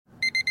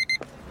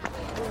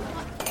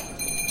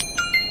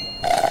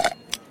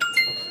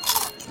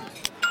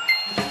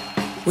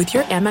With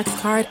your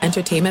Amex card,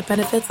 entertainment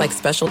benefits like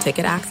special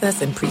ticket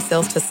access and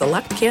pre-sales to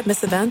select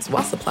can't-miss events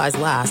while supplies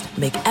last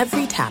make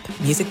every tap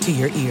music to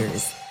your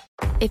ears.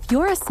 If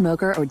you're a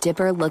smoker or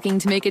dipper looking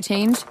to make a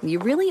change, you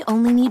really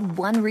only need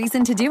one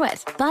reason to do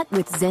it. But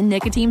with Zyn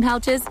nicotine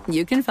pouches,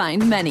 you can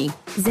find many.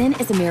 Zyn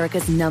is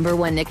America's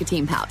 #1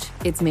 nicotine pouch.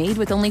 It's made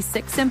with only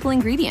 6 simple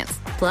ingredients.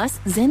 Plus,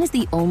 Zyn is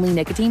the only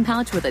nicotine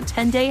pouch with a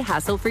 10-day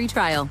hassle-free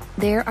trial.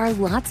 There are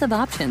lots of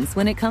options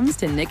when it comes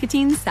to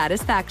nicotine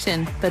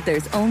satisfaction, but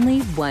there's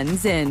only one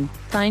Zyn.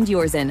 Find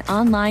your Zyn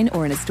online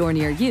or in a store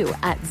near you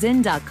at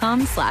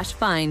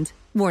zyn.com/find.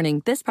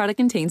 Warning, this product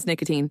contains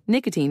nicotine.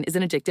 Nicotine is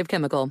an addictive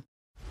chemical.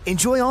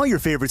 Enjoy all your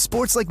favorite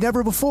sports like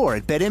never before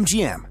at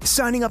BetMGM.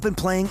 Signing up and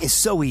playing is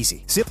so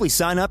easy. Simply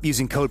sign up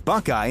using code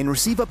Buckeye and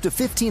receive up to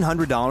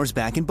 $1,500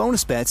 back in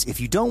bonus bets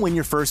if you don't win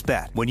your first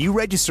bet. When you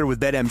register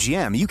with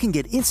BetMGM, you can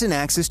get instant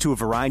access to a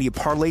variety of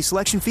parlay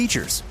selection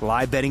features,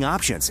 live betting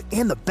options,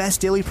 and the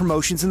best daily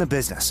promotions in the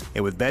business.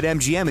 And with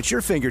BetMGM at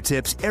your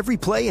fingertips, every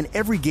play and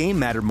every game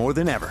matter more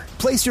than ever.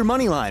 Place your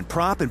moneyline,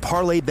 prop, and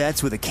parlay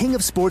bets with the king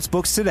of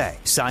sportsbooks today.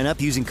 Sign up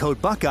using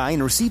code Buckeye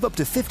and receive up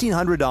to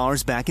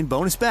 $1,500 back in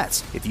bonus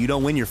bets if you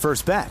don't win your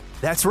first bet.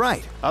 That's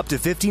right, up to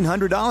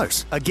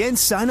 $1,500. Again,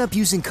 sign up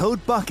using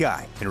code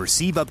Buckeye and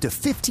receive up to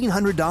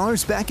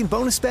 $1,500 back in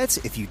bonus bets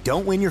if you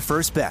don't win your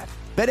first bet.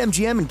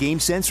 BetMGM and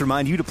GameSense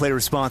remind you to play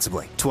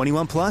responsibly.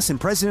 21 plus and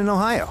present in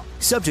Ohio.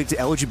 Subject to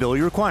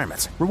eligibility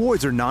requirements.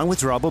 Rewards are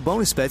non-withdrawable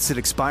bonus bets that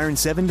expire in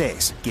 7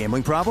 days.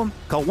 Gambling problem?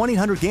 Call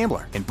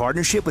 1-800-GAMBLER in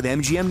partnership with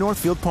MGM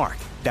Northfield Park.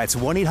 That's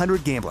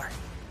 1-800-GAMBLER.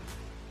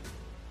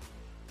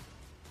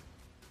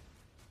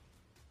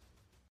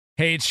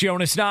 Hey, it's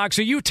Jonas Knox.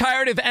 Are you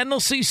tired of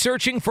endlessly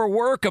searching for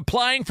work,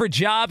 applying for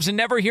jobs, and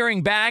never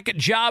hearing back?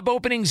 Job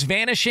openings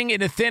vanishing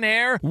into thin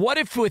air? What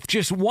if with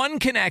just one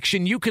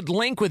connection, you could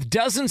link with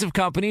dozens of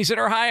companies that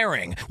are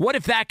hiring? What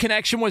if that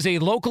connection was a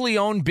locally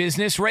owned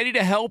business ready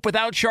to help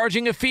without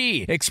charging a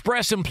fee?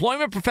 Express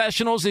Employment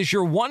Professionals is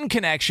your one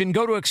connection.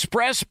 Go to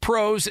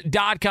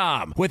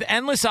expresspros.com. With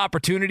endless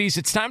opportunities,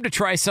 it's time to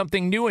try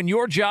something new in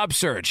your job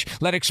search.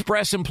 Let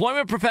Express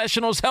Employment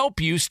Professionals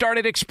help you. Start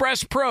at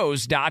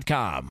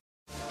expresspros.com.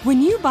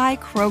 When you buy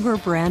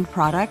Kroger brand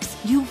products,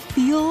 you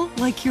feel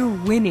like you're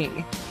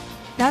winning.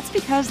 That's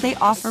because they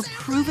offer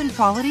proven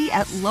quality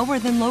at lower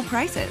than low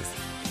prices.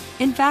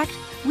 In fact,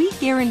 we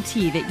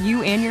guarantee that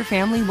you and your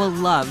family will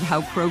love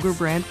how Kroger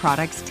brand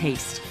products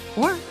taste,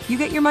 or you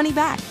get your money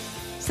back.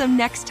 So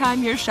next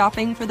time you're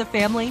shopping for the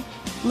family,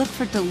 look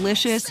for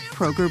delicious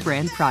Kroger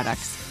brand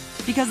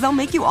products, because they'll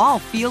make you all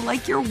feel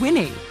like you're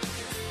winning.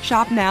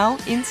 Shop now,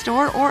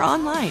 in-store, or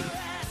online.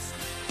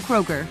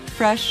 Kroger,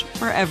 fresh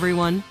for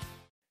everyone.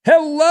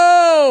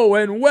 Hello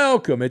and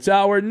welcome. It's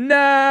our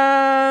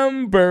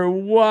number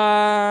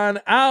one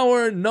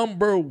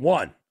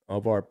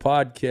of our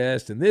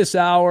podcast. In this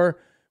hour,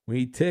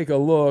 we take a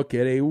look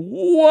at a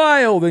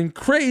wild and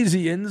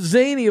crazy and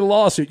zany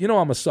lawsuit. You know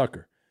I'm a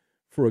sucker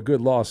for a good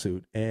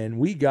lawsuit, and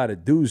we got a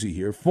doozy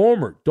here.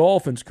 Former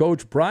Dolphins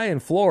coach Brian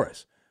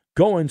Flores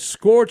going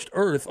scorched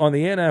earth on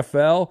the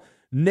NFL,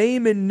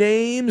 naming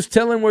names,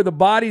 telling where the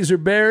bodies are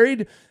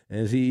buried,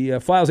 as he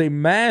files a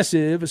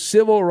massive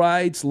civil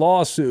rights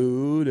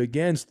lawsuit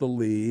against the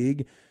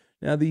league.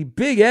 Now, the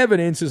big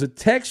evidence is a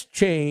text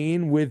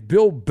chain with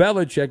Bill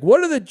Belichick.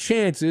 What are the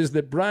chances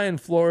that Brian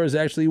Flores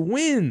actually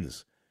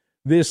wins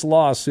this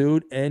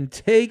lawsuit and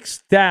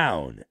takes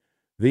down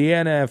the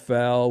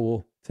NFL?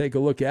 We'll take a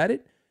look at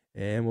it,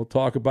 and we'll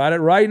talk about it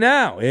right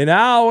now in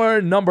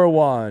our number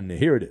one.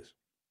 Here it is.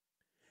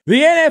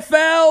 The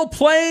NFL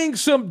playing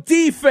some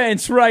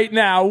defense right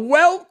now.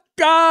 Welcome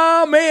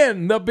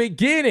in the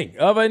beginning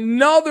of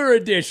another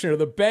edition of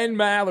the Ben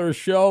Maller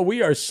Show.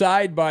 We are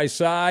side by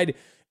side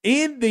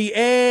in the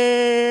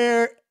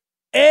air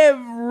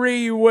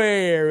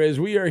everywhere as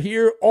we are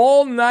here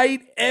all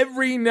night,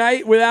 every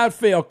night without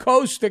fail,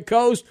 coast to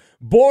coast,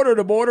 border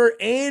to border,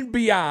 and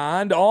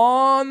beyond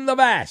on the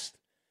vast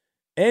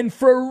and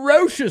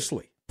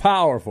ferociously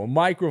powerful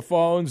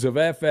microphones of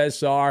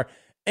FSR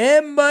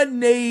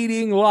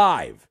emanating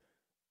live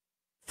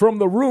from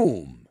the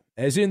room,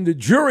 as in the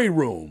jury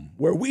room,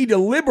 where we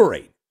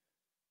deliberate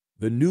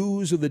the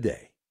news of the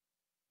day.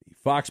 The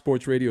Fox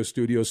Sports Radio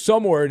studio,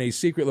 somewhere in a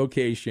secret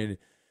location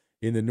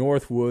in the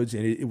Northwoods,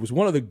 and it was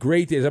one of the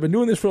great days. I've been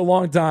doing this for a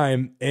long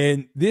time,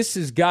 and this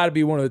has got to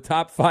be one of the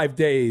top 5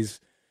 days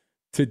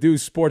to do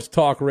sports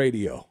talk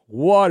radio.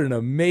 What an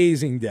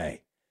amazing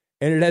day.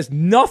 And it has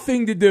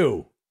nothing to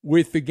do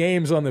with the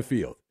games on the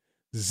field.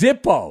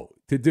 Zippo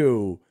to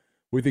do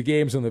with the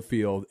games on the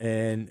field.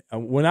 And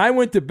when I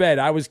went to bed,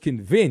 I was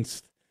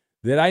convinced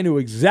that I knew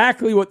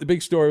exactly what the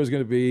big story was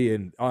going to be.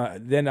 And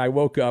then I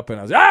woke up and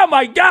I was, oh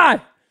my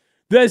God,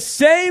 the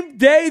same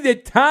day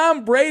that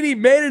Tom Brady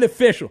made it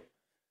official,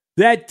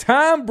 that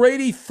Tom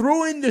Brady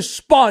threw in the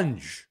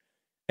sponge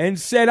and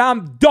said,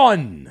 I'm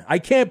done. I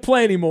can't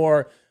play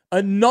anymore.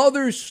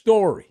 Another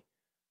story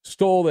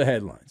stole the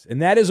headlines. And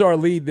that is our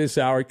lead this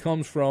hour. It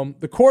comes from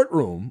the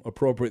courtroom,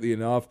 appropriately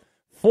enough.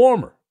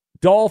 Former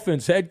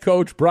Dolphins head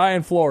coach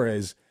Brian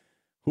Flores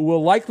who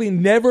will likely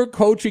never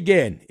coach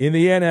again in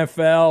the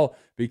NFL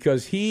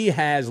because he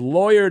has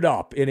lawyered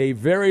up in a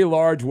very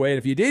large way. And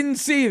if you didn't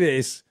see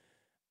this,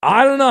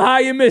 I don't know how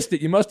you missed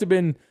it. You must have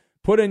been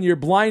putting your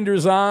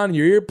blinders on,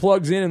 your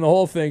earplugs in, and the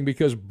whole thing,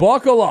 because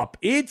buckle up.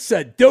 It's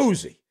a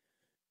doozy.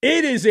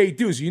 It is a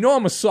doozy. You know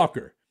I'm a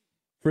sucker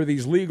for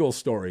these legal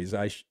stories.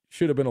 I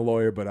should have been a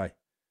lawyer, but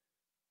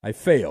I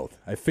failed.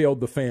 I failed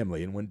the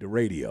family and went to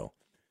radio.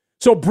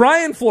 So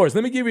Brian Flores,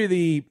 let me give you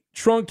the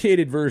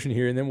truncated version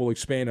here, and then we'll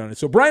expand on it.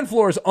 So Brian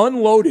Flores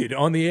unloaded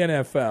on the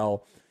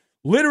NFL,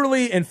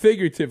 literally and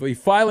figuratively,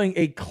 filing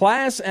a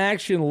class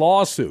action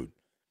lawsuit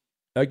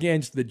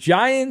against the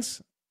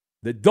Giants,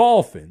 the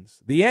Dolphins,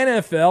 the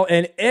NFL,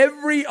 and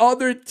every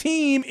other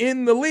team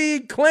in the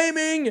league,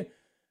 claiming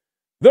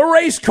the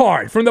race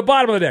card from the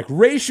bottom of the deck,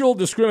 racial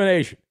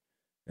discrimination.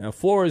 Now,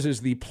 Flores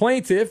is the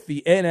plaintiff.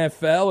 The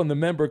NFL and the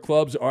member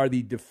clubs are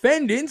the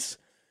defendants.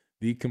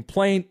 The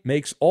complaint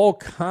makes all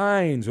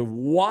kinds of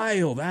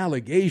wild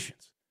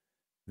allegations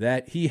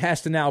that he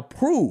has to now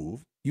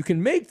prove. You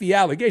can make the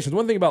allegations.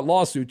 One thing about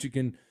lawsuits, you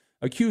can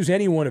accuse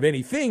anyone of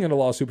anything in a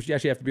lawsuit, but you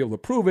actually have to be able to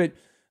prove it.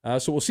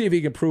 So we'll see if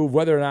he can prove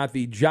whether or not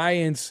the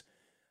Giants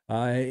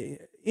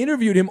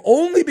interviewed him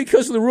only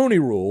because of the Rooney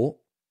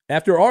Rule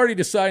after already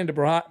deciding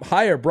to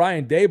hire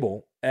Brian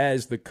Daboll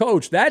as the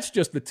coach. That's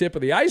just the tip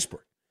of the iceberg.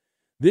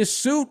 This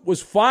suit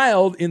was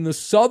filed in the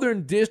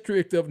Southern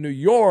District of New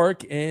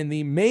York, and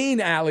the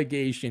main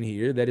allegation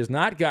here that has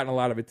not gotten a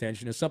lot of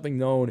attention is something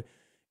known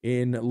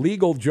in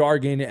legal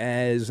jargon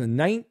as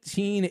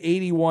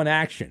 1981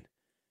 action.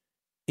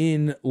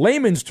 In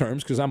layman's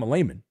terms, because I'm a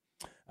layman,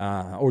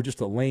 or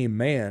just a lame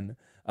man,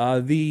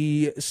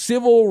 the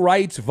civil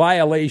rights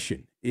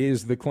violation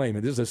is the claim.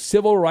 And this is a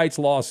civil rights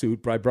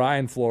lawsuit by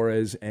Brian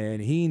Flores,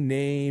 and he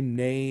named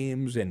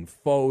names and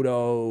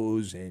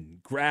photos and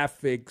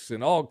graphics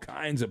and all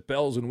kinds of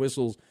bells and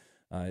whistles.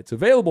 It's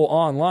available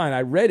online.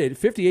 I read it,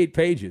 58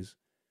 pages.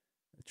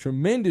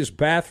 Tremendous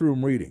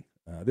bathroom reading,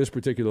 this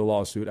particular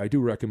lawsuit. I do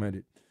recommend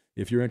it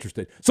if you're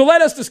interested. So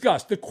let us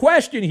discuss. The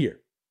question here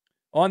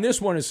on this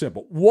one is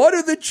simple. What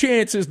are the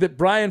chances that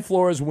Brian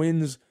Flores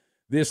wins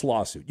this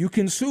lawsuit? You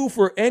can sue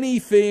for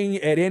anything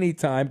at any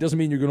time. Doesn't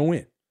mean you're going to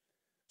win.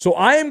 So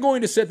I am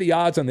going to set the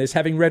odds on this,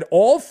 having read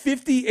all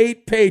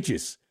 58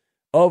 pages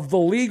of the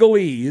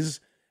legalese,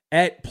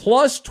 at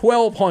plus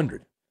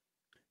 1,200.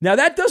 Now,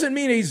 that doesn't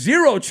mean a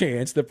zero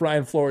chance that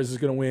Brian Flores is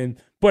going to win,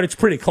 but it's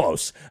pretty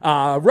close.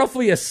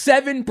 Roughly a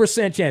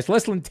 7% chance,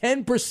 less than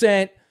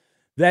 10%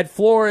 that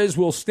Flores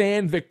will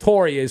stand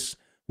victorious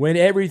when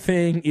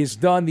everything is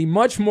done. The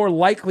much more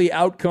likely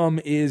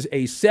outcome is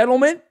a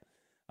settlement.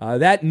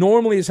 That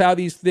normally is how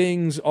these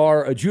things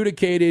are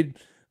adjudicated.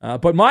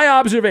 But my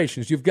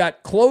observations, you've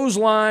got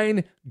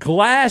clothesline,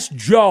 Glass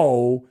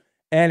Joe,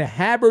 and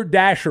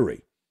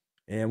haberdashery.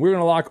 And we're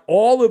going to lock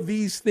all of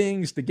these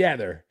things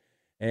together,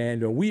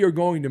 and we are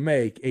going to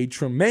make a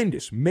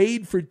tremendous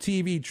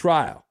made-for-TV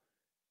trial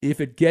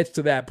if it gets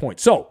to that point.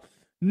 So,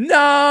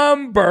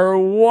 number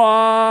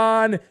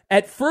one,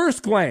 at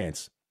first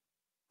glance,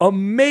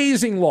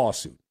 amazing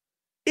lawsuit.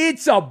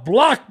 It's a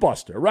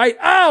blockbuster, right?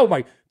 Oh,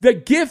 my, the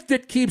gift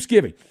that keeps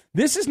giving.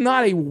 This is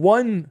not a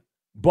one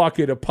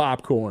bucket of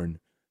popcorn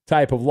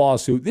type of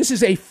lawsuit. This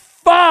is a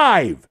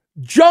 5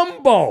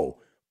 jumbo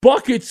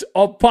buckets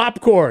of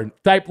popcorn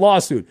type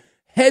lawsuit.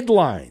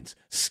 Headlines,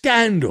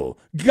 scandal,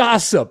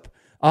 gossip.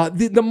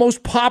 The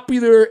most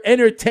popular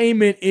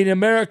entertainment in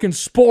American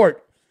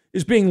sport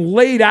is being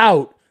laid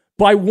out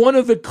by one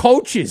of the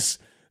coaches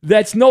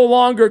that's no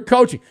longer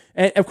coaching.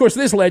 And, of course,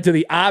 this led to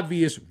the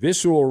obvious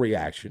visceral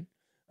reaction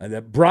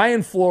that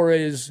Brian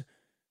Flores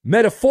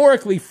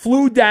metaphorically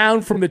flew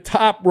down from the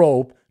top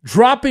rope,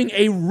 dropping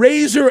a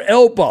razor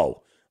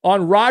elbow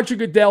on Roger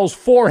Goodell's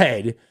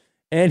forehead,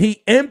 and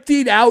he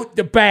emptied out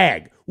the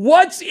bag.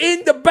 What's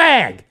in the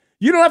bag?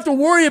 You don't have to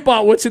worry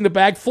about what's in the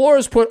bag.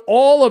 Flores put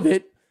all of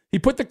it. He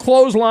put the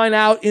clothesline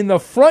out in the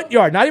front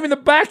yard, not even the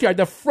backyard,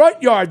 the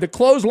front yard, the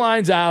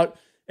clothesline's out,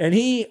 and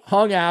he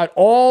hung out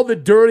all the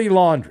dirty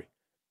laundry.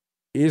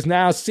 He is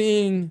now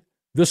seeing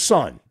the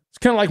sun. It's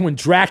kind of like when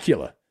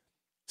Dracula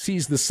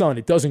sees the sun.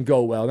 It doesn't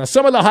go well. Now,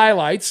 some of the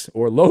highlights,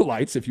 or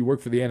lowlights if you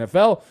work for the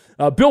NFL,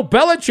 Bill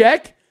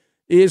Belichick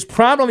is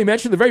prominently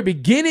mentioned at the very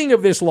beginning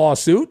of this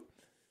lawsuit,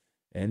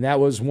 and that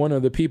was one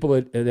of the people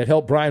that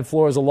helped Brian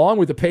Flores along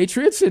with the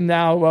Patriots, and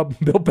now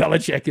Bill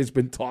Belichick has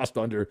been tossed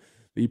under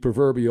the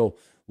proverbial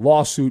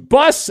lawsuit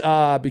bus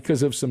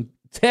because of some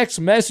text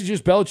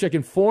messages. Belichick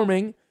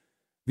informing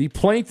the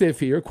plaintiff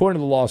here, according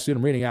to the lawsuit,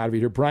 I'm reading out of it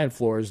here, Brian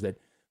Flores, that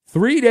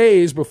 3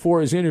 days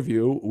before his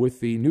interview with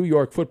the New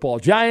York Football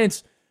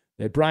Giants,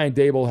 that Brian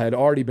Daboll had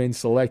already been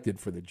selected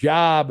for the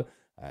job.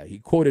 He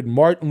quoted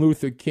Martin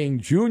Luther King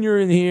Jr.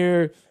 in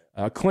here,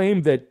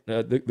 claimed that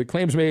the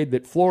claims made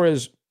that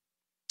Flores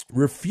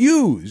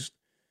refused,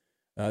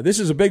 this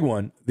is a big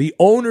one, the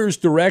owner's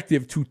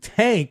directive to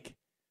tank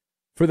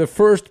for the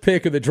first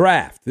pick of the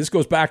draft. This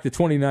goes back to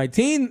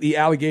 2019, the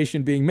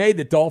allegation being made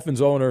that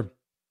Dolphins owner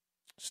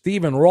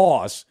Stephen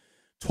Ross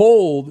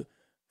told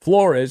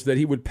Flores that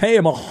he would pay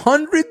him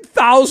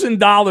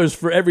 $100,000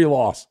 for every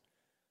loss.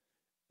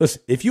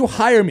 Listen, if you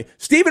hire me,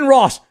 Stephen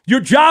Ross,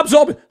 your job's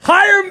open.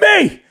 Hire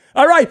me.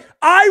 All right.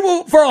 I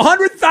will, for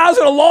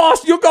 $100,000 a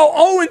loss, you'll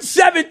go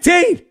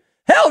 0-17.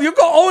 Hell, you'll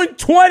go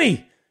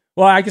 0-20.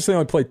 Well, I guess they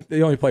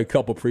only play a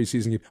couple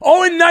preseason games.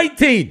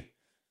 0-19.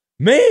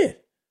 Man.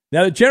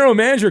 Now, the general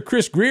manager,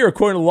 Chris Greer,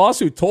 according to the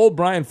lawsuit, told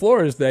Brian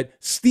Flores that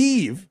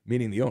Steve,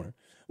 meaning the owner,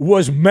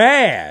 was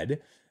mad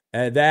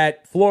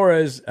that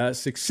Flores'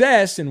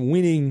 success in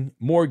winning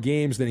more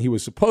games than he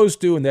was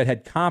supposed to, and that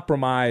had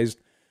compromised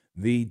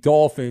the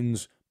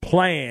Dolphins'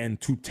 plan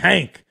to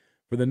tank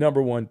for the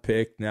number one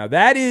pick. Now,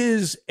 that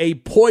is a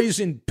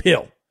poison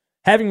pill.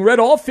 Having read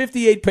all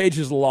 58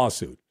 pages of the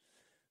lawsuit,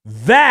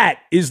 that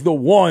is the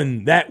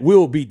one that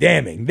will be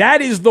damning.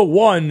 That is the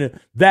one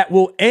that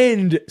will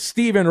end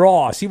Stephen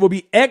Ross. He will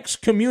be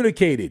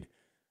excommunicated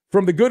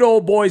from the good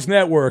old boys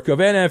network of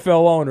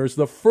NFL owners.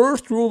 The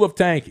first rule of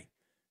tanking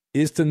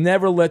is to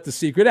never let the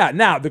secret out.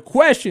 Now, the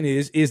question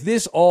is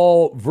this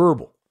all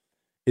verbal?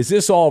 Is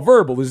this all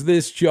verbal? Is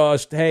this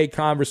just, hey,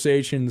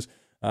 conversations,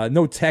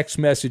 no text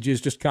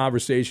messages, just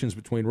conversations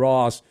between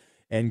Ross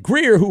and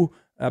Greer, who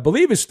I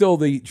believe is still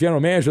the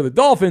general manager of the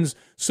Dolphins?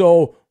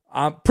 So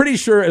I'm pretty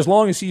sure as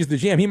long as he's the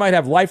GM, he might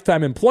have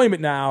lifetime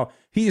employment now.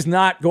 He's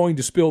not going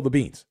to spill the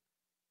beans.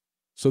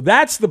 So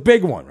that's the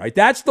big one, right?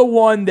 That's the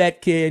one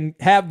that can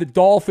have the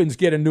Dolphins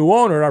get a new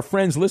owner. Our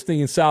friends listening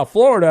in South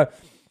Florida,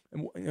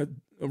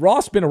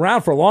 Ross has been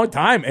around for a long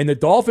time, and the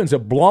Dolphins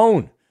have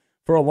blown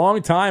for a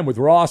long time with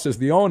Ross as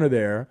the owner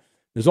there.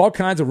 There's all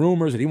kinds of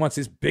rumors that he wants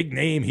this big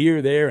name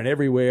here, there, and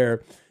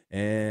everywhere,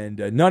 and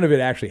none of it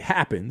actually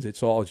happens.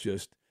 It's all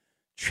just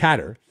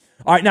chatter.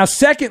 All right, now,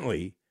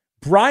 secondly,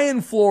 Brian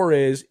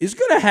Flores is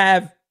going to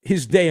have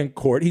his day in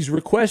court. He's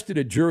requested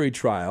a jury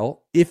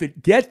trial. If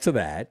it gets to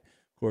that,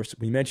 of course,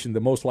 we mentioned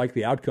the most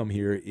likely outcome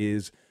here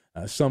is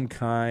some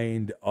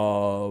kind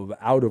of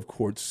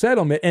out-of-court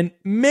settlement. And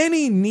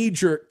many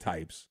knee-jerk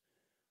types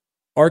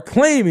are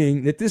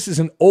claiming that this is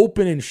an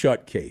open and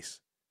shut case,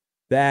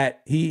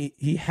 that he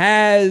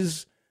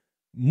has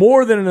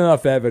more than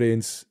enough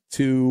evidence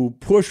to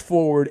push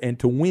forward and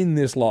to win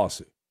this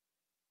lawsuit.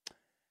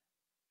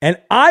 And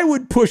I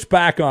would push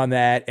back on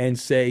that and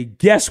say,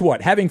 guess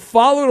what? Having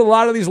followed a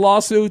lot of these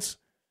lawsuits,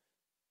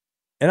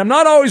 and I'm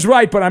not always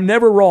right, but I'm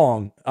never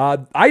wrong,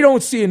 I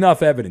don't see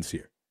enough evidence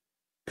here.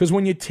 Because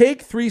when you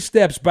take 3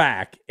 steps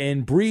back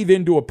and breathe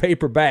into a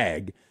paper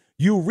bag,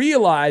 you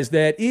realize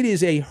that it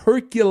is a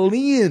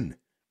Herculean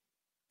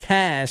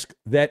task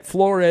that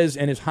Flores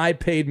and his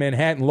high-paid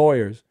Manhattan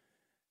lawyers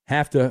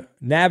have to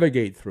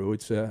navigate through.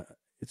 It's a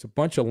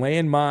bunch of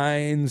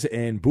landmines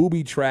and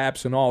booby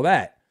traps and all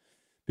that.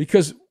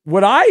 Because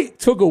what I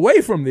took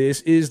away from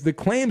this is the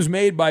claims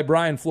made by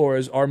Brian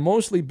Flores are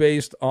mostly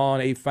based on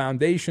a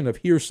foundation of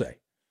hearsay.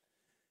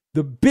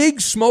 The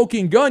big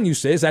smoking gun, you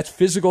say, is that's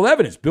physical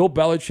evidence. Bill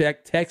Belichick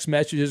text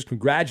messages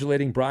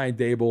congratulating Brian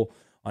Daboll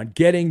on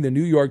getting the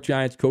New York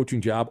Giants coaching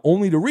job,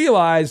 only to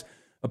realize,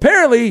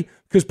 apparently,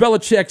 because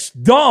Belichick's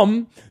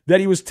dumb, that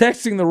he was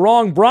texting the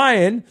wrong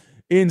Brian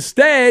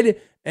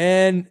instead,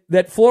 and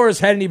that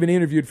Flores hadn't even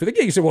interviewed for the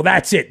gig. He said, well,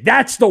 that's it.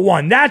 That's the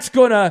one. That's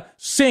going to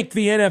sink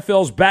the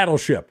NFL's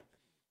battleship.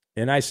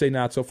 And I say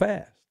not so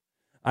fast.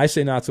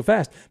 And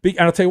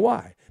I'll tell you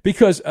why.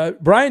 Because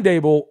Brian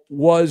Daboll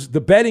was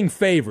the betting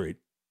favorite.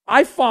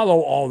 I follow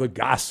all the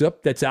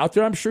gossip that's out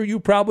there. I'm sure you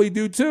probably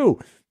do too.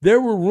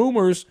 There were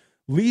rumors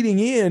leading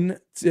in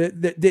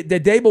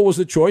that Daboll was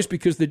the choice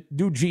because the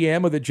new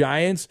GM of the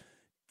Giants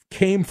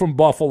came from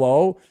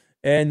Buffalo,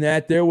 and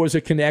that there was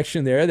a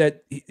connection there,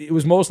 that it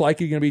was most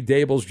likely going to be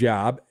Daboll's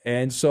job.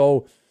 And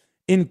so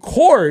in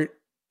court,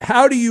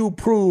 how do you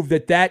prove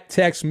that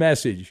text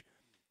message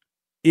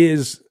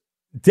is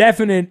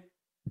definite,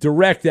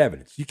 direct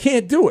evidence? You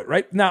can't do it,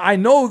 right? Now, I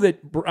know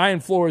that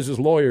Brian Flores'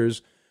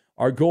 lawyers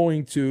are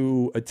going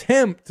to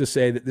attempt to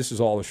say that this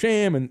is all a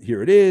sham, and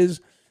here it is.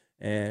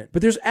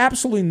 But there's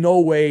absolutely no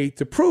way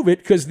to prove it,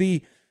 because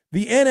the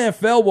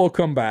NFL will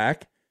come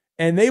back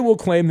and they will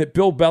claim that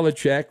Bill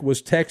Belichick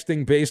was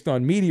texting based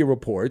on media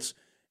reports,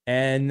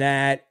 and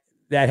that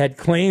had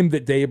claimed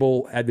that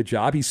Daboll had the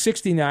job. He's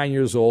 69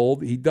 years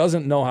old. He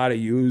doesn't know how to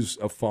use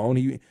a phone.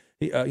 He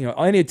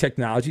any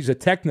technology. He's a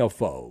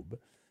technophobe.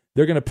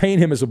 They're going to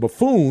paint him as a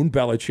buffoon,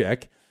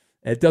 Belichick,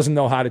 and doesn't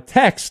know how to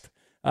text.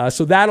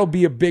 So that'll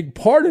be a big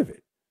part of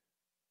it.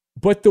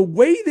 But the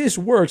way this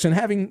works, and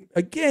having,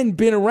 again,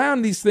 been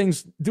around these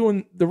things,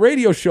 doing the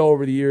radio show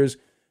over the years,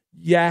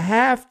 you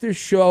have to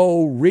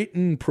show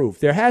written proof.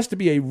 There has to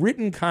be a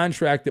written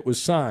contract that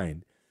was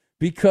signed,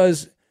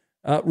 because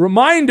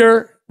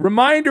reminder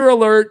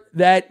alert,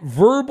 that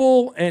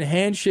verbal and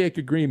handshake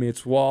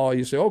agreements, while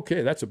you say,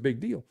 okay, that's a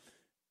big deal,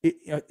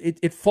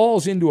 it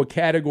falls into a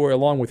category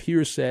along with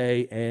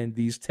hearsay and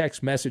these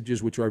text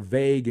messages, which are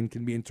vague and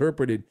can be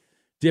interpreted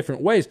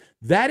different ways.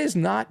 That is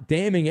not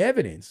damning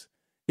evidence.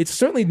 It's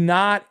certainly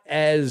not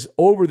as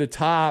over the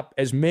top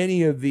as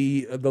many of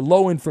the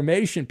low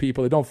information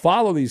people that don't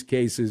follow these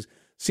cases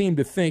seem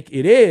to think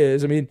it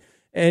is. I mean,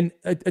 and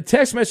a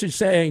text message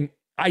saying,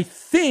 I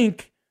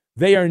think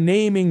they are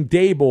naming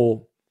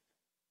Dable.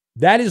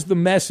 That is the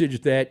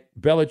message that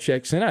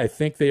Belichick sent out. I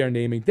think they are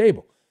naming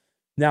Dable.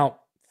 Now,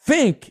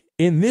 think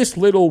in this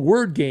little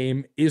word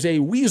game is a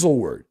weasel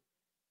word.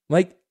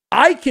 Like,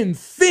 I can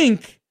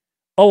think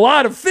a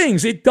lot of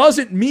things. It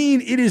doesn't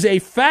mean it is a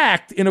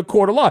fact in a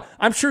court of law.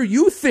 I'm sure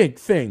you think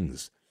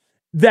things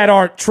that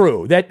aren't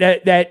true,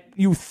 that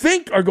you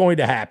think are going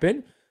to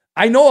happen.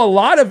 I know a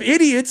lot of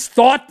idiots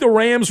thought the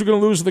Rams were going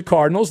to lose to the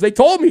Cardinals. They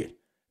told me it.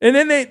 And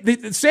then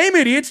the same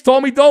idiots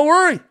told me, don't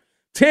worry,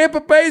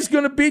 Tampa Bay is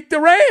going to beat the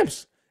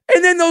Rams.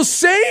 And then those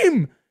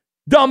same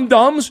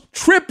dum-dums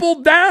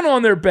tripled down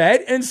on their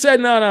bet and said,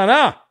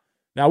 no.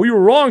 Now, we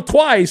were wrong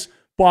twice,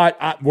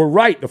 but we're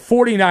right. The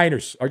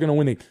 49ers are going to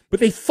win. But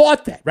they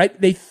thought that, right?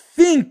 They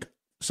think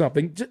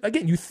something.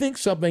 Again, you think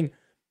something,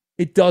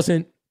 it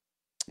doesn't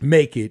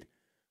make it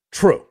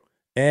true.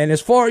 And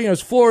as far as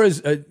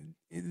Flores,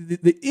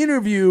 the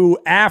interview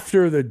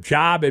after the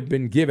job had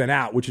been given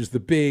out, which is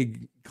the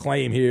big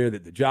claim here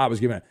that the job was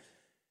given out,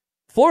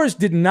 Flores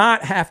did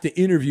not have to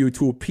interview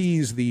to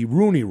appease the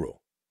Rooney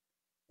Rule,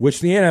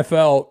 which the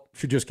NFL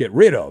should just get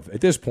rid of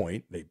at this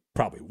point. They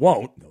probably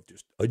won't. They'll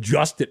just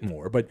adjust it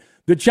more. But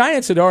the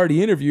Giants had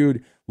already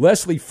interviewed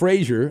Leslie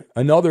Frazier,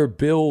 another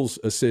Bills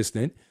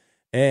assistant,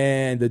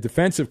 and the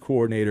defensive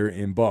coordinator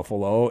in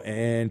Buffalo,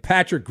 and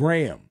Patrick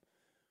Graham,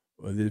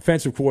 the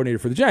defensive coordinator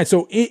for the Giants.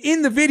 So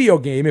in the video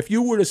game, if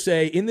you were to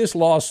say in this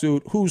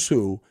lawsuit, who's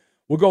who,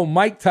 we'll go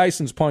Mike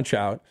Tyson's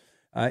Punch-Out.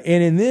 And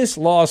in this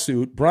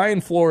lawsuit,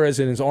 Brian Flores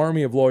and his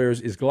army of lawyers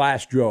is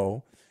Glass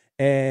Joe,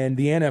 and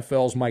the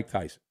NFL's Mike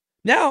Tyson.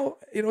 Now,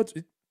 it's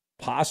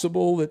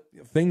possible that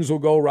things will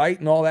go right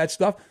and all that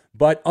stuff,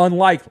 but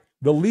unlikely.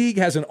 The league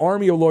has an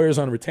army of lawyers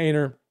on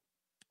retainer.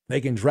 They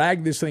can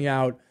drag this thing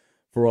out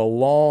for a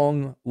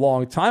long,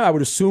 long time. I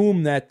would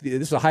assume that this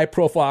is a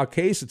high-profile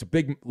case. It's a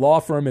big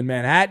law firm in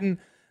Manhattan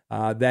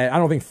that I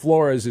don't think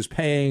Flores is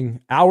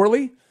paying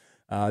hourly.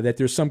 That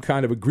there's some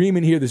kind of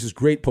agreement here. This is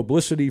great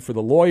publicity for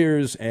the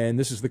lawyers, and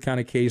this is the kind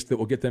of case that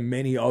will get them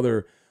many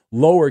other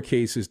lower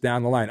cases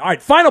down the line. All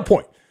right, final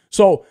point.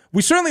 So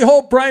we certainly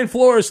hope Brian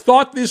Flores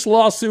thought this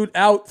lawsuit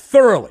out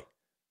thoroughly.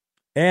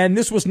 And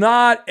this was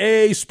not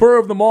a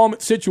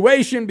spur-of-the-moment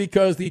situation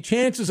because the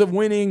chances of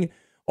winning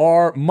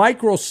are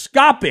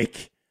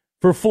microscopic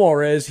for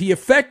Flores. He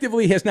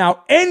effectively has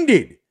now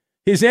ended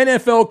his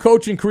NFL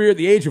coaching career at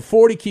the age of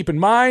 40. Keep in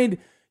mind,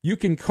 you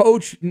can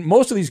coach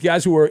most of these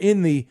guys who are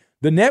in the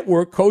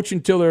network coach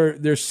until their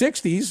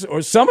 60s,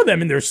 or some of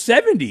them in their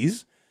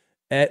 70s,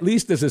 at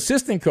least as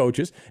assistant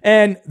coaches.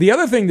 And the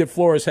other thing that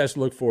Flores has to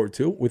look forward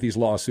to with these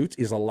lawsuits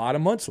is a lot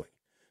of mudslinging,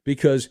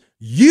 because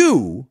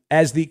you,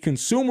 as the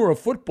consumer of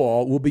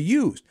football, will be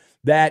used.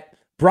 That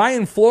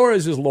Brian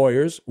Flores'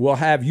 lawyers will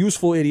have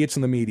useful idiots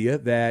in the media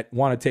that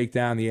want to take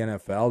down the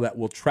NFL, that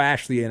will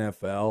trash the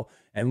NFL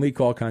and leak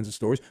all kinds of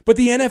stories. But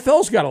the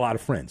NFL's got a lot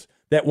of friends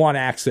that want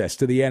access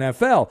to the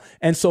NFL.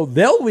 And so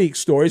they'll leak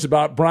stories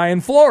about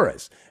Brian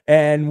Flores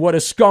and what a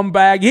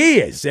scumbag he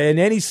is. And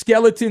any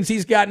skeletons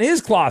he's got in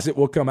his closet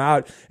will come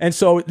out. And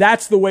so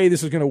that's the way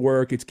this is going to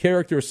work. It's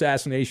character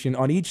assassination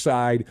on each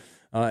side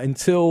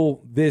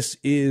until this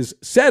is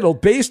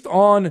settled based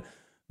on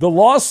the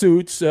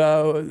lawsuits.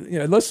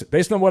 Listen,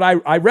 based on what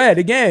I read,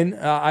 again,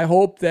 I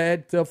hope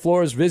that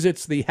Flores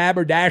visits the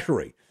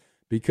haberdashery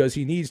because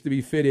he needs to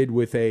be fitted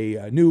with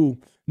a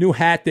new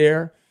hat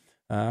there.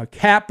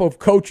 Cap of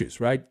coaches,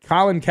 right?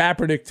 Colin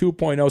Kaepernick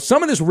 2.0.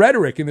 Some of this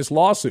rhetoric in this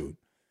lawsuit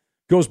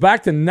goes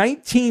back to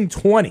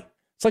 1920.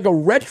 It's like a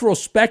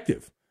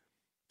retrospective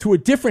to a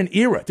different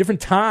era, different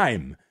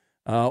time.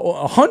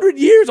 100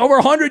 years, over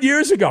 100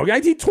 years ago,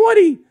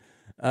 1920.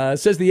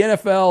 Says the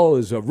NFL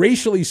is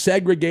racially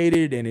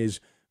segregated and is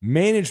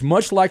managed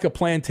much like a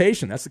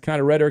plantation. That's the kind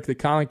of rhetoric that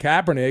Colin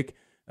Kaepernick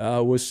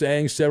was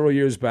saying several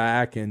years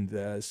back, and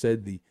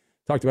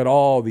talked about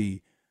all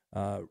the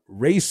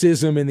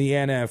racism in the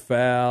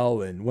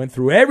NFL and went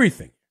through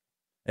everything,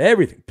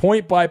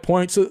 point by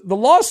point. So the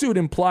lawsuit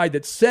implied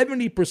that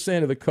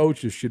 70% of the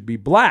coaches should be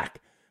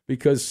black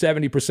because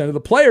 70% of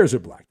the players are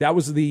black. That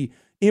was the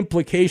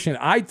implication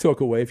I took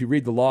away. If you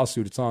read the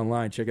lawsuit, it's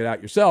online. Check it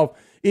out yourself.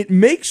 It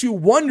makes you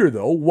wonder,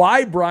 though,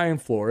 why Brian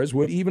Flores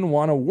would even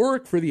want to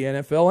work for the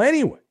NFL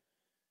anyway.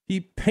 He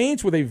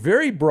paints with a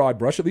very broad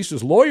brush, at least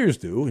his lawyers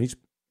do. And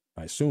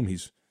I assume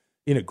he's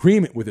in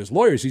agreement with his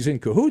lawyers. He's in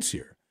cahoots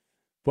here.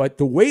 But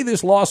the way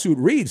this lawsuit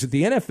reads, that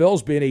the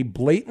NFL's been a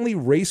blatantly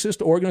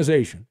racist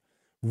organization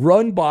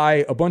run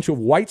by a bunch of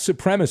white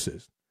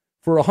supremacists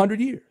for 100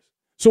 years.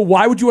 So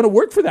why would you want to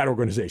work for that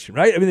organization,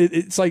 right? I mean,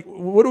 it's like,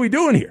 what are we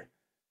doing here?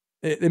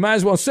 They might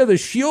as well, instead of the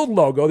shield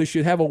logo, they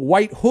should have a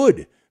white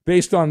hood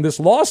based on this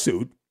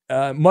lawsuit,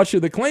 much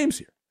of the claims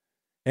here.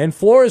 And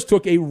Flores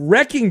took a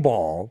wrecking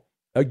ball,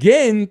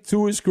 again,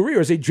 to his career.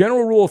 As a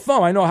general rule of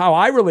thumb, I know how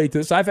I relate to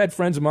this. I've had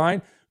friends of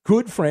mine,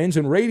 good friends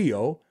in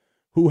radio,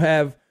 who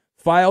have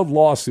filed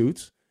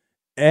lawsuits,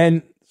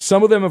 and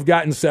some of them have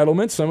gotten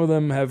settlements, some of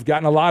them have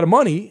gotten a lot of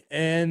money,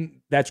 and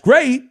that's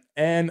great,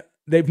 and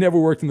they've never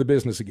worked in the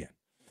business again.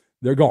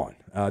 they're gone.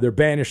 They're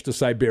banished to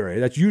Siberia.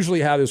 That's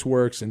usually how this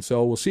works, and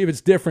so we'll see if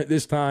it's different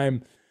this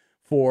time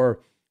for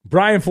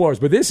Brian Flores.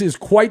 But this is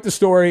quite the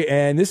story,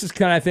 and this is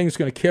kind of thing that's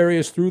going to carry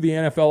us through the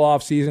NFL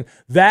offseason.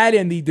 That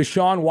and the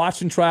Deshaun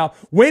Watson trial.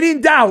 When in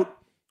doubt,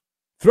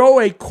 throw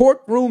a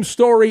courtroom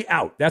story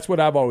out. That's what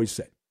I've always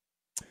said.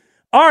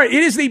 All right,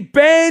 it is the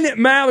Ben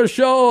Maller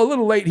Show. A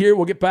little late here.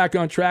 We'll get back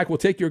on track. We'll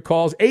take your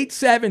calls.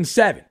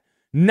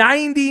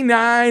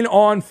 877-99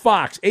 on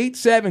Fox.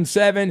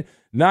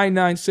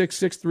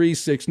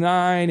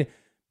 877-996-6369.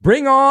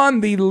 Bring on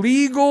the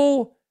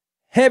legal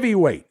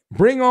heavyweight.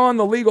 Bring on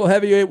the legal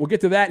heavyweight. We'll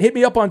get to that. Hit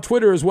me up on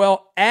Twitter as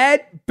well,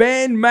 at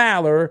Ben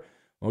Maller.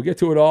 We'll get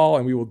to it all,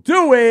 and we will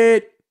do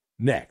it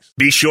next.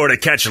 Be sure to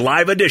catch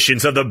live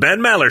editions of the Ben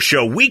Maller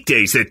Show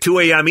weekdays at 2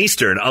 a.m.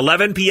 Eastern,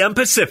 11 p.m.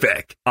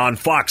 Pacific on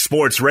Fox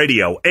Sports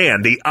Radio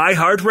and the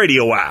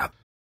iHeartRadio app.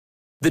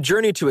 The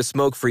journey to a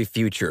smoke-free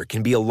future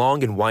can be a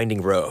long and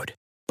winding road.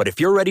 But if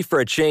you're ready for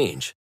a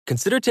change,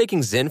 consider taking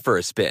Zyn for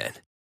a spin.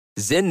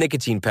 Zyn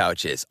nicotine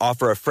pouches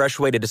offer a fresh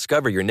way to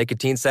discover your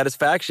nicotine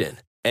satisfaction.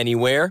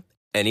 Anywhere,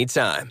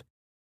 anytime.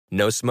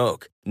 No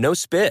smoke, no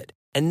spit,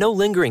 and no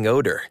lingering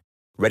odor.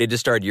 Ready to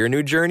start your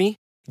new journey?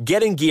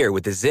 Get in gear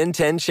with the Zyn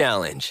 10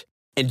 Challenge.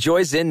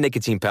 Enjoy Zyn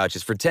nicotine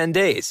pouches for 10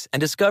 days and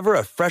discover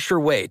a fresher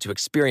way to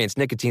experience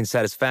nicotine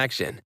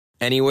satisfaction.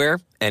 Anywhere,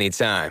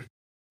 anytime.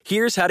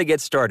 Here's how to get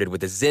started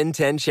with the Zyn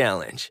 10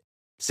 Challenge.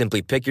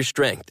 Simply pick your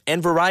strength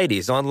and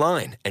varieties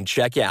online and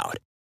check out.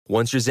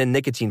 Once your Zyn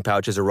nicotine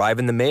pouches arrive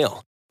in the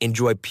mail,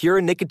 enjoy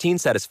pure nicotine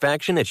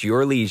satisfaction at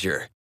your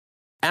leisure.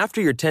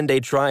 After your 10-day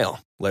trial,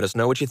 let us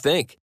know what you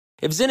think.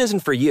 If Zyn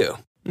isn't for you,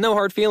 no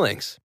hard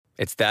feelings.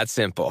 It's that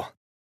simple.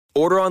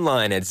 Order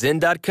online at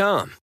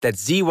Zyn.com.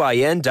 That's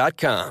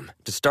ZYN.com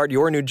to start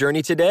your new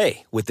journey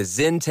today with the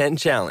Zyn 10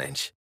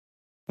 Challenge.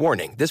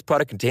 Warning, this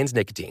product contains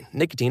nicotine.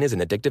 Nicotine is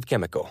an addictive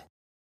chemical.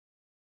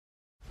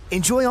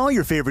 Enjoy all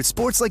your favorite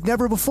sports like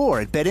never before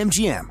at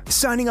BetMGM.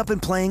 Signing up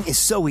and playing is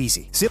so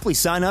easy. Simply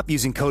sign up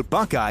using code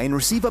Buckeye and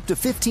receive up to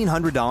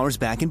 $1,500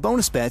 back in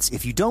bonus bets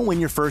if you don't win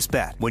your first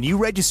bet. When you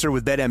register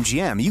with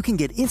BetMGM, you can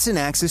get instant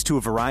access to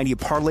a variety of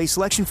parlay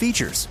selection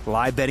features,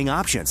 live betting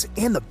options,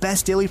 and the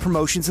best daily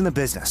promotions in the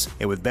business.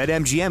 And with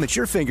BetMGM at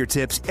your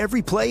fingertips,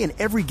 every play and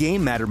every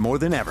game matter more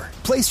than ever.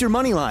 Place your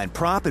moneyline,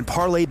 prop, and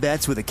parlay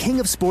bets with the king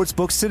of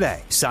sportsbooks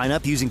today. Sign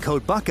up using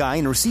code Buckeye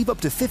and receive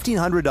up to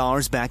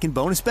 $1,500 back in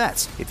bonus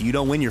bets if you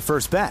don't win your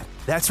first bet.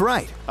 That's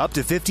right, up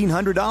to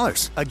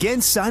 $1,500. Again,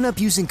 sign up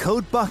using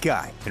code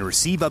Buckeye and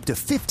receive up to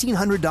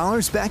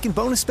 $1,500 back in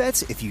bonus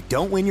bets if you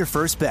don't win your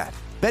first bet.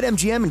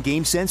 BetMGM and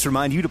GameSense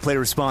remind you to play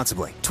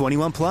responsibly.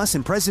 21 plus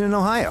and present in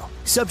Ohio.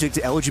 Subject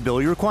to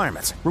eligibility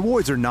requirements.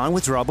 Rewards are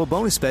non-withdrawable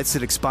bonus bets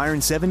that expire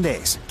in 7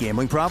 days.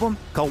 Gambling problem?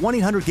 Call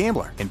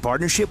 1-800-GAMBLER in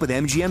partnership with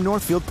MGM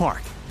Northfield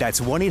Park. That's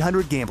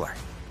 1-800-GAMBLER.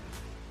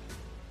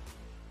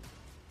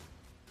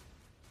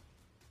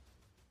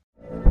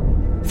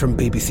 From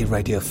BBC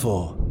Radio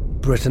 4,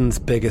 Britain's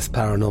biggest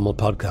paranormal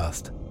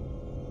podcast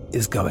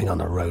is going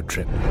on a road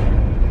trip.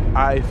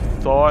 I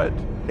thought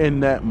in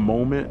that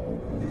moment,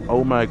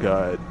 oh my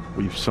God,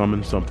 we've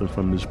summoned something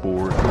from this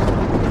board.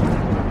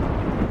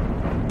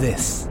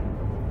 This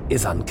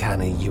is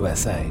Uncanny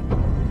USA.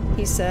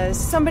 He says,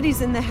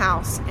 somebody's in the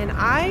house, and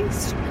I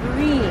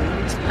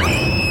screamed.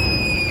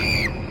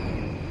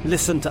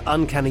 Listen to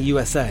Uncanny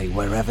USA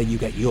wherever you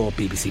get your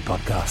BBC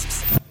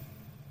podcasts,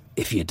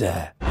 if you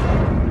dare.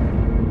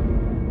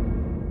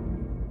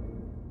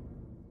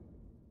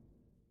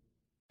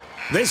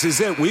 This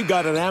is it. We've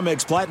got an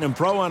Amex Platinum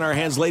Pro on our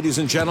hands, ladies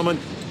and gentlemen.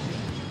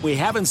 We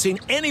haven't seen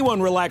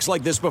anyone relax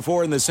like this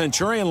before in the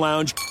Centurion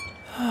Lounge.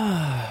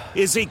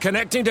 Is he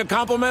connecting to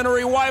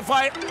complimentary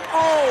Wi-Fi?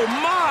 Oh,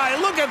 my!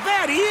 Look at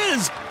that! He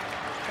is!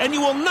 And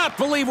you will not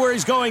believe where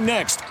he's going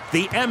next.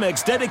 The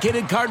Amex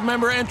dedicated card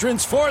member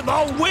entrance for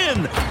the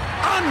win!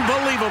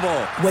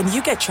 Unbelievable! When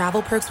you get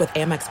travel perks with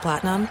Amex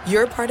Platinum,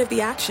 you're part of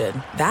the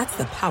action. That's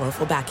the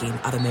powerful backing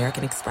of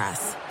American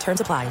Express. Terms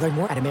apply. Learn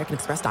more at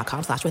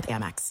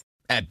americanexpress.com/withAmex.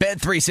 At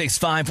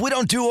Bet365, we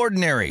don't do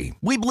ordinary.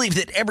 We believe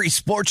that every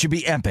sport should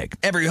be epic.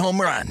 Every home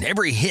run,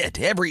 every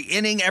hit, every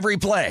inning, every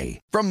play.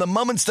 From the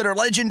moments that are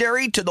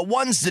legendary to the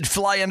ones that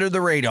fly under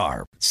the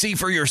radar. See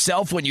for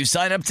yourself when you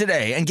sign up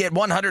today and get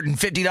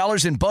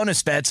 $150 in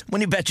bonus bets when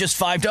you bet just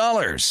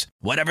 $5.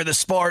 Whatever the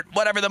sport,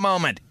 whatever the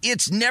moment,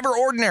 it's never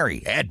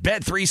ordinary at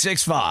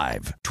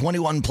Bet365.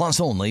 21 plus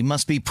only.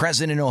 Must be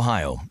present in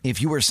Ohio.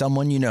 If you or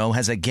someone you know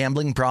has a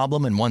gambling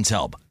problem and wants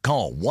help,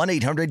 call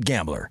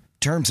 1-800-GAMBLER.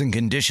 Terms and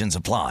conditions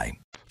apply.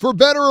 For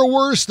better or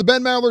worse, the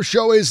Ben Maller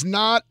Show is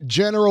not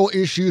general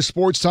issue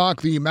sports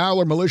talk. The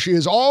Maller Militia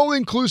is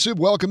all-inclusive,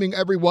 welcoming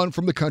everyone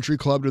from the country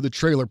club to the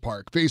trailer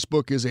park.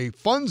 Facebook is a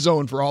fun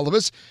zone for all of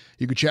us.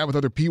 You can chat with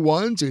other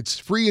P1s. It's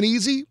free and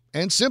easy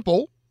and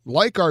simple.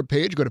 Like our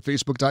page. Go to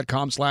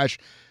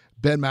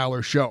facebook.com/Ben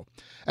Maller Show.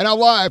 And now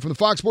live from the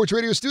Fox Sports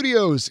Radio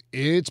studios,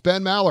 it's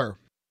Ben Maller.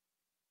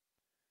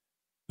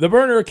 The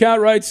burner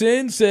account writes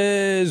in,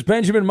 says,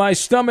 Benjamin, my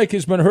stomach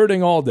has been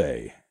hurting all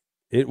day.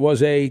 It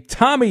was a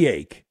tummy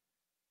ache.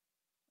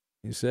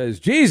 He says,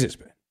 Jesus,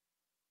 man.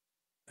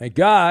 Thank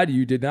God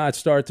you did not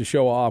start the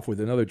show off with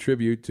another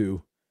tribute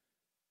to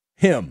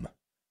him.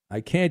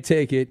 I can't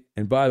take it.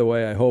 And by the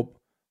way, I hope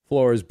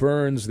Flores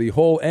burns the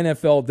whole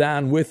NFL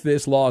down with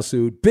this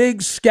lawsuit.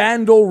 Big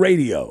Scandal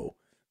Radio.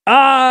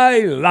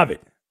 I love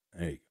it.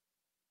 There you go.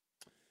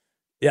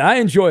 Yeah, I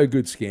enjoy a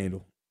good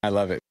scandal. I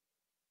love it.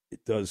 It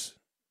does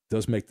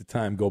make the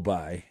time go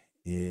by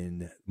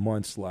in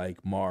months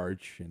like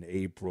March and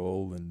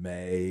April and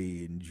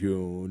May and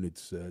June.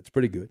 It's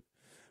pretty good.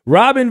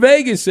 Rob in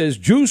Vegas says,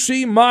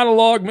 juicy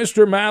monologue,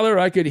 Mr. Maller.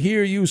 I could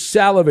hear you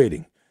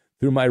salivating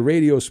through my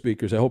radio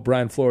speakers. I hope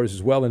Brian Flores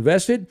is well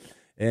invested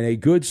and a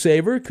good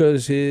saver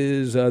because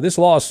his this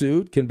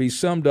lawsuit can be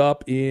summed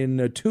up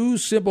in 2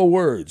 simple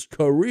words: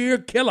 career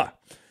killer.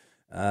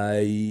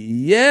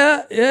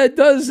 Yeah, it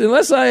does.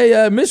 Unless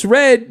I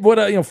misread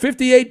what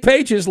 58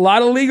 pages, a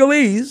lot of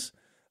legalese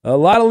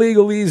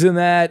in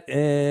that,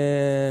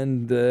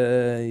 and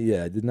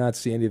I did not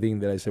see anything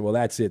that I said, well,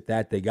 that's it.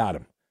 That they got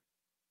him.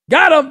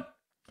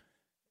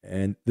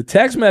 And the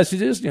text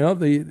messages,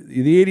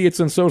 the idiots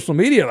on social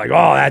media are like,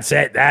 oh,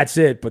 that's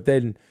it. But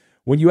then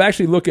when you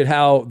actually look at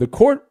how the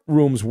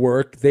courtrooms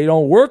work, they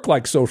don't work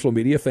like social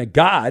media. Thank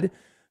God.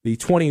 The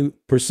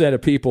 20%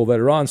 of people that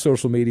are on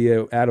social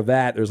media, out of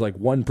that, there's like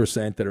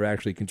 1% that are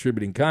actually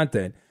contributing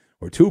content,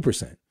 or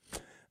 2%.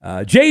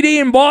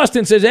 JD in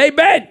Boston says, hey,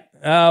 Ben,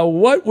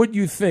 what would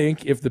you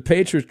think if the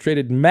Patriots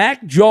traded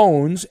Mac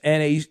Jones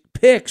and a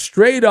pick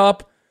straight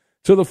up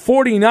to the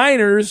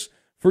 49ers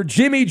for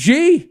Jimmy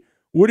G?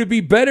 Would it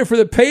be better for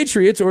the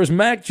Patriots, or is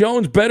Mac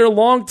Jones better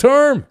long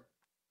term?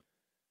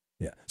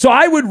 Yeah. So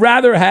I would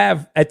rather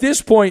have, at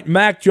this point,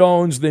 Mac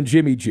Jones than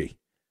Jimmy G.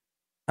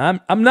 I'm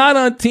not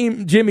on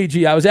team Jimmy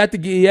G. I was at the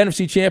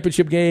NFC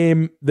Championship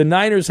game. The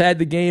Niners had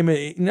the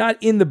game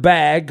not in the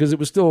bag because it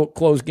was still a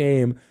close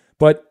game,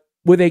 but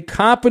with a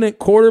competent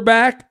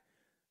quarterback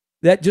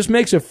that just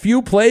makes a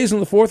few plays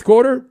in the fourth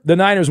quarter, the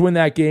Niners win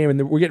that game,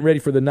 and we're getting ready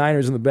for the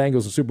Niners and the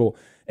Bengals, the Super Bowl.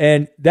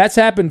 And that's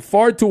happened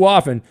far too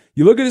often.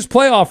 You look at his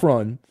playoff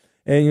run,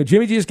 and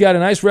Jimmy G's got a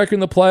nice record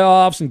in the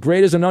playoffs and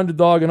great as an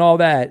underdog and all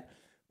that,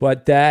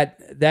 but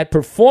that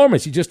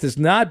performance, he just has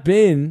not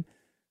been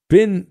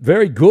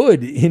very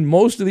good in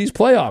most of these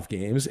playoff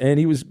games, and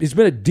he's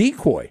been a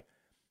decoy.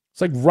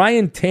 It's like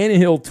Ryan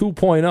Tannehill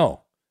 2.0.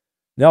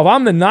 Now, if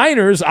I'm the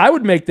Niners, I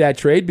would make that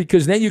trade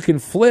because then you can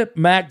flip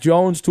Mac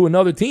Jones to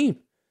another team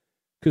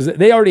because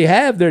they already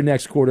have their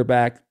next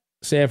quarterback,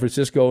 San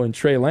Francisco, and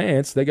Trey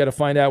Lance. They got to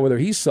find out whether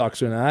he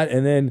sucks or not,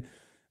 and then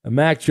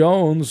Mac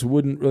Jones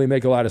wouldn't really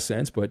make a lot of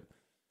sense, but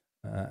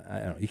I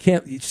don't know. You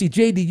can't see,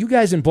 JD, you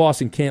guys in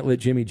Boston can't let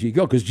Jimmy G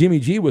go because Jimmy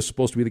G was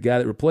supposed to be the guy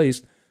that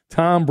replaced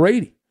Tom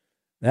Brady.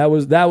 That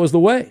was the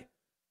way.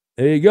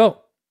 There you go.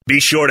 Be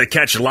sure to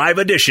catch live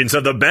editions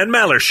of the Ben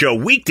Maller Show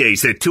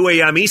weekdays at 2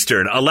 a.m.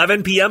 Eastern,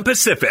 11 p.m.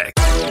 Pacific.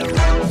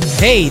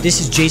 Hey, this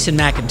is Jason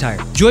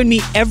McIntyre. Join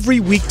me every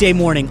weekday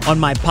morning on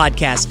my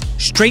podcast,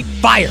 Straight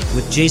Fire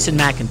with Jason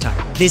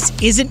McIntyre. This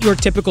isn't your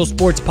typical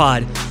sports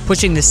pod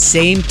pushing the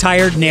same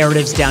tired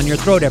narratives down your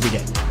throat every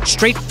day.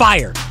 Straight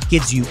Fire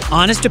gives you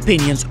honest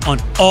opinions on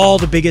all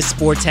the biggest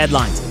sports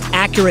headlines,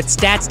 accurate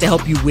stats to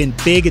help you win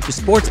big at the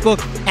sportsbook,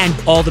 and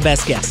all the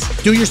best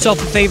guests. Do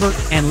yourself a favor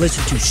and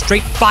listen to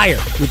Straight Fire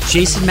with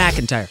Jason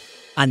McIntyre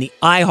on the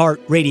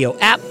iHeartRadio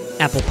app,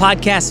 Apple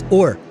Podcasts,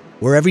 or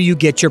wherever you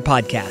get your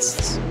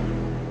podcasts.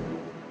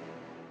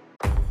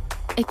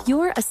 If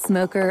you're a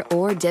smoker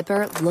or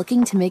dipper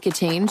looking to make a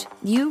change,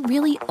 you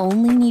really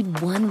only need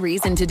one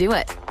reason to do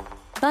it.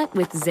 But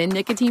with Zyn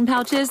nicotine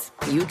pouches,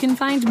 you can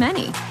find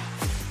many.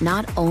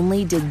 Not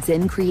only did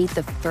Zyn create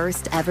the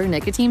first ever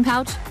nicotine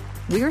pouch,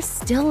 we're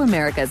still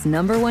America's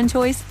 #1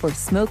 choice for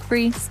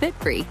smoke-free,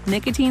 spit-free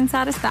nicotine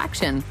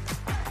satisfaction.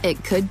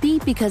 It could be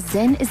because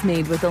Zyn is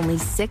made with only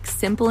 6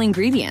 simple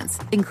ingredients,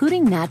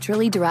 including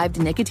naturally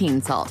derived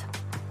nicotine salt.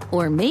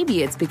 Or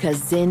maybe it's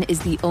because Zyn is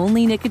the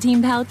only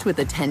nicotine pouch with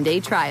a 10-day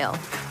trial.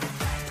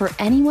 For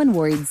anyone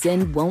worried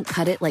Zyn won't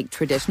cut it like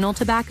traditional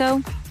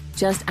tobacco,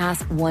 just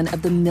ask one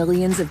of the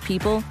millions of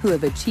people who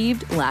have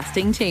achieved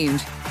lasting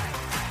change.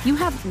 You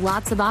have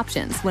lots of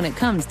options when it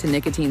comes to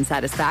nicotine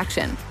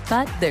satisfaction,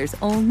 but there's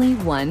only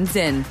one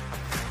Zyn.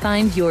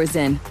 Find your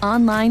Zyn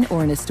online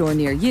or in a store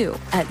near you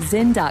at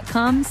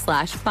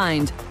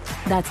zyn.com/find.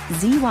 That's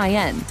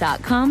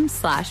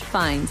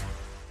ZYN.com/find.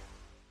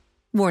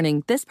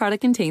 Warning, this product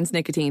contains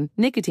nicotine.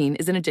 Nicotine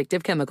is an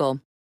addictive chemical.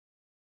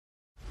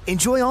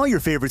 Enjoy all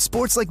your favorite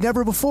sports like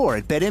never before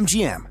at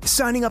BetMGM.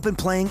 Signing up and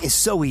playing is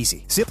so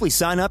easy. Simply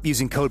sign up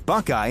using code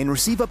Buckeye and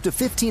receive up to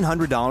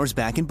 $1,500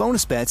 back in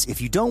bonus bets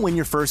if you don't win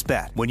your first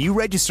bet. When you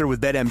register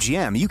with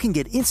BetMGM, you can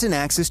get instant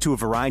access to a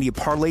variety of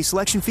parlay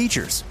selection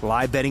features,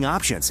 live betting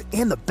options,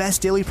 and the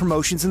best daily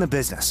promotions in the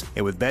business.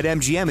 And with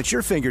BetMGM at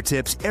your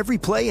fingertips, every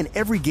play and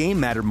every game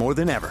matter more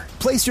than ever.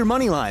 Place your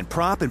moneyline,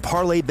 prop, and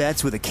parlay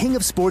bets with the king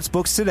of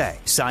sportsbooks today.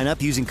 Sign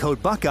up using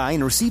code Buckeye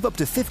and receive up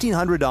to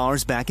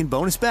 $1,500 back in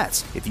bonus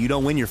bets if you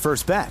don't win your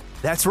first bet.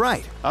 That's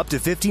right, up to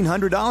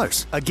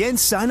 $1,500. Again,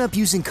 sign up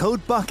using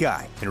code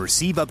Buckeye and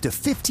receive up to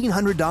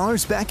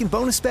 $1,500 back in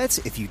bonus bets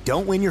if you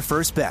don't win your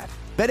first bet.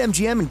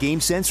 BetMGM and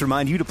GameSense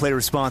remind you to play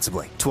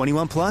responsibly.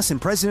 21 plus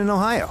and present in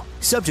Ohio.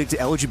 Subject to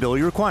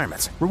eligibility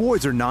requirements.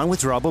 Rewards are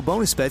non-withdrawable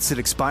bonus bets that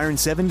expire in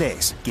 7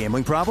 days.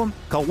 Gambling problem?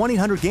 Call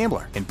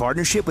 1-800-GAMBLER in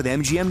partnership with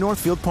MGM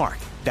Northfield Park.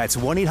 That's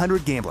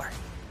 1-800-GAMBLER.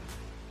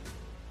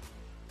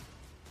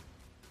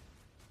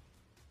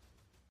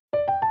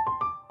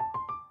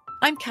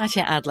 I'm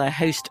Katya Adler,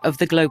 host of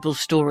The Global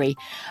Story.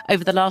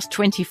 Over the last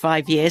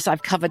 25 years,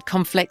 I've covered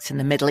conflicts in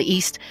the Middle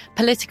East,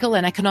 political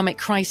and economic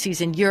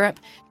crises in Europe,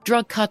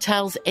 drug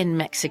cartels in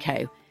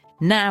Mexico.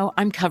 Now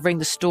I'm covering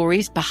the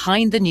stories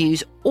behind the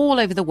news all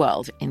over the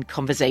world in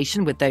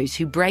conversation with those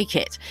who break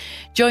it.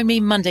 Join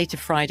me Monday to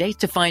Friday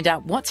to find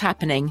out what's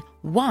happening,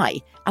 why,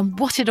 and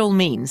what it all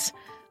means.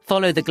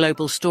 Follow The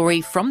Global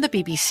Story from the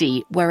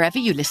BBC wherever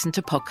you listen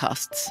to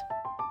podcasts.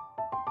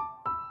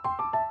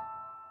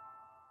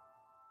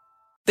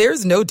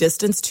 There's no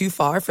distance too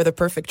far for the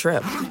perfect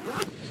trip.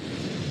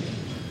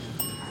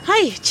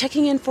 Hi,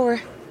 checking in for...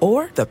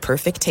 Or the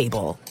perfect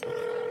table.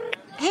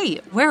 Hey,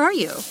 where are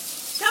you?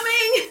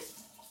 Coming!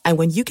 And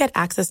when you get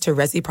access to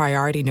Resi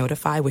Priority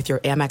Notify with your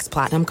Amex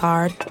Platinum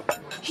card...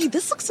 Hey,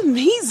 this looks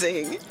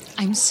amazing.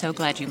 I'm so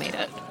glad you made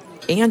it.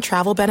 And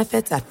travel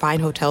benefits at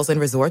fine hotels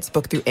and resorts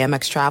booked through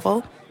Amex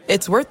Travel,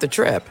 it's worth the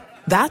trip.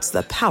 That's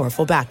the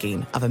powerful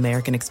backing of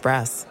American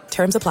Express.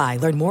 Terms apply.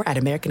 Learn more at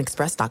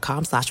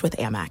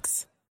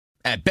americanexpress.com/withAmex.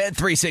 At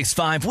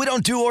Bet365, we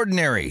don't do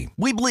ordinary.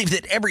 We believe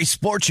that every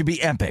sport should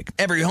be epic.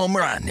 Every home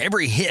run,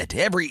 every hit,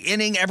 every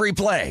inning, every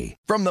play.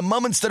 From the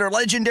moments that are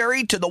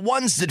legendary to the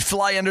ones that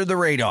fly under the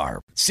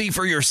radar. See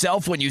for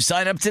yourself when you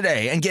sign up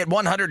today and get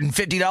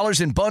 $150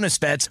 in bonus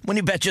bets when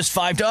you bet just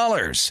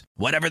 $5.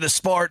 Whatever the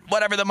sport,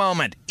 whatever the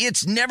moment,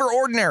 it's never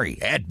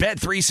ordinary at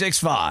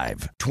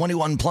Bet365.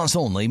 21 plus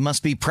only.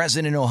 Must be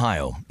present in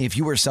Ohio. If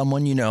you or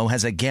someone you know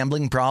has a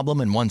gambling problem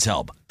and wants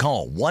help,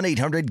 call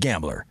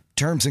 1-800-GAMBLER.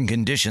 Terms and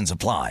conditions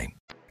apply.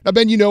 Now,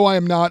 Ben, you know I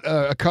am not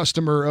a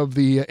customer of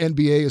the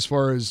NBA as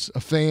far as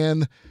a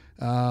fan.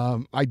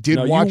 I did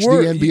watch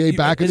the NBA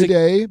back in the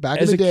day.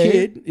 Back in the day.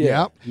 Kid,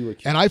 yeah.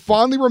 And I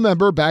fondly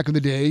remember back in the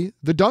day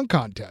the dunk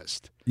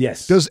contest.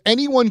 Yes. Does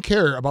anyone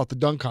care about the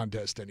dunk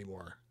contest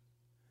anymore?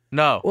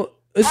 No. Well,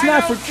 it's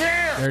not for...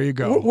 There you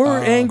go. We're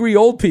angry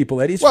old people,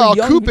 Eddie. It's for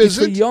young, Coop it's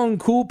for isn't. young,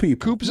 cool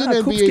people. Coop's an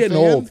Coop's NBA getting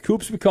fan. old.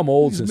 Coop's become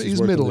old since he's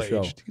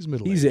middle-aged.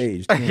 He's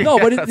aged. No,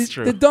 but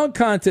the dunk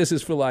contest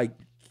is for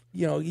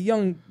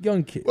young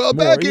kids. Well,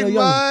 back in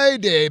my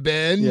day,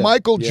 Ben,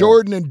 Michael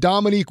Jordan and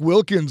Dominique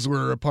Wilkins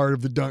were a part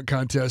of the dunk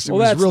contest. It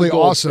was really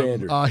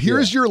awesome.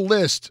 Here's your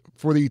list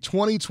for the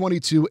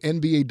 2022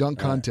 NBA dunk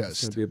contest.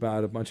 It's going to be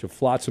about a bunch of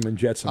flotsam and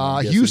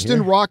jetsam.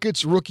 Houston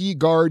Rockets rookie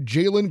guard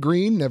Jalen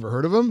Green, never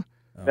heard of him.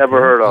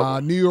 Never heard of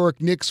him. New York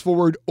Knicks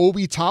forward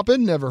Obi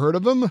Toppin, never heard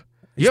of him.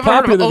 You ever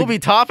heard of Obi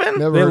Toppin?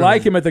 They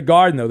like him at the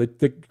Garden, though.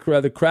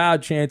 The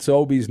crowd chants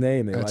Obi's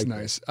name. That's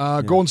nice.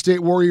 Golden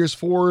State Warriors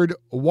forward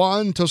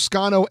Juan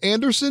Toscano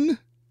Anderson.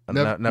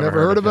 Never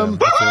heard of him.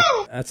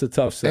 That's a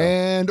tough sell.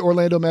 And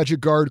Orlando Magic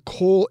guard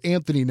Cole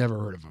Anthony, never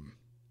heard of him.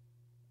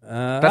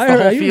 That's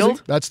the whole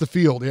field? That's the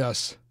field,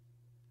 yes.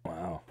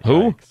 Wow.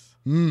 Who?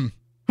 Mm.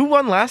 Who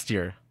won last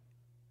year?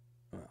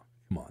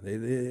 Come on,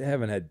 they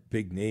haven't had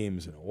big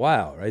names in a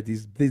while, right?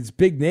 These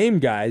big name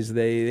guys,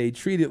 they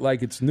treat it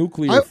like it's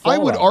nuclear fallout.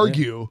 I would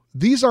argue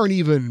these aren't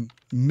even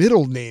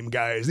middle name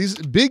guys. These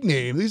big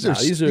name. These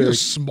are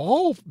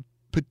small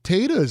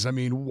potatoes. I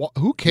mean,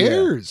 who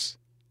cares?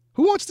 Yeah.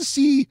 Who wants to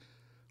see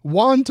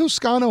Juan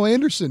Toscano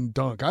Anderson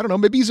dunk? I don't know.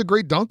 Maybe he's a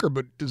great dunker,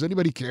 but does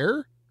anybody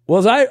care? Well,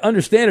 as I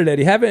understand it,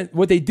 Eddie,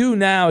 what they do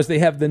now is they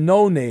have the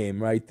no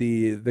name, right?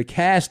 The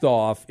cast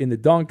off in the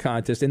dunk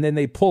contest, and then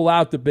they pull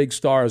out the big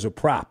star as a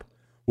prop,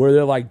 where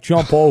they're like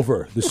jump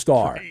over the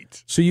star,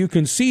 so you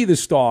can see the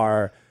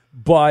star,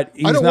 but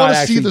he's I don't not want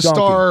to see the dunking.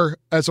 Star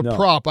as a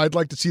prop. I'd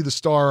like to see the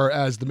star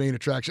as the main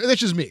attraction. That's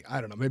just me. I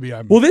don't know. Maybe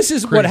I'm. Well, this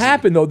is crazy. what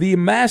happened though. The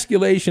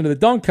emasculation of the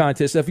dunk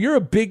contest. If you're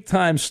a big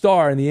time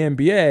star in the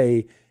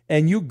NBA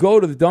and you go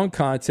to the dunk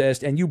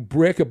contest and you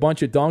brick a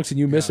bunch of dunks and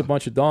you miss a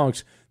bunch of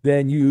dunks,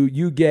 then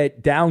you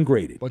get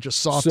downgraded. Bunch of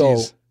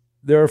softies. So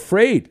they're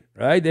afraid,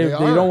 right? They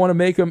don't want to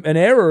make an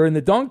error in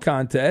the dunk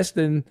contest,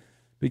 and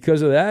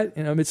because of that,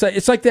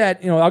 it's like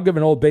that. I'll give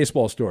an old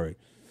baseball story.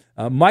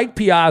 Mike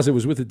Piazza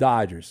was with the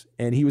Dodgers,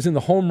 and he was in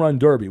the home run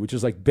derby, which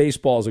is like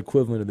baseball's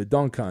equivalent of the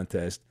dunk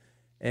contest.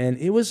 And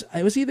it was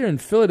either in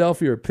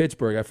Philadelphia or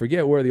Pittsburgh. I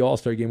forget where the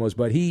All-Star game was,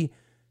 but he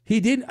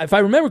didn't. If I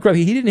remember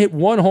correctly, he didn't hit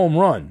one home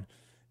run,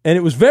 and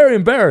it was very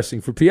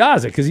embarrassing for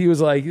Piazza because he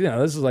was like,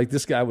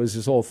 this guy was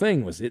his whole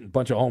thing was hitting a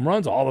bunch of home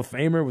runs, Hall of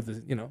Famer with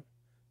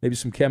maybe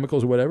some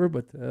chemicals or whatever,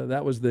 but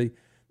that was the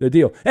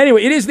deal.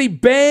 Anyway, it is the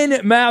Ben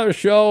Maller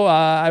Show.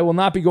 I will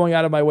not be going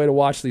out of my way to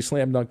watch the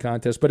slam dunk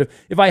contest, but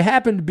if I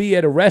happen to be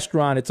at a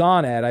restaurant it's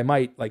on at, I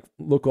might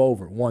look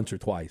over once or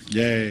twice.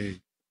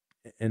 Yay.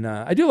 And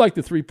I do like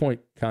the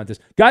 3-point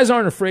contest. Guys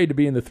aren't afraid to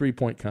be in the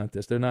 3-point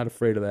contest. They're not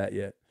afraid of that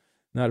yet.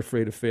 Not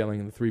afraid of failing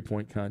in the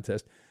 3-point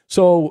contest.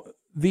 So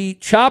the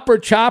chopper,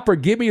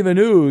 give me the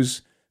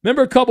news.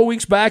 Remember a couple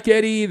weeks back,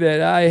 Eddie, that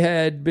I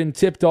had been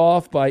tipped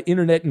off by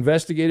internet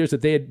investigators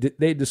that they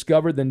had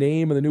discovered the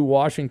name of the new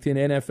Washington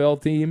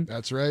NFL team.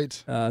 That's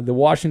right. The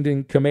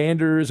Washington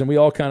Commanders, and we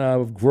all kind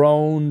of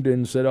groaned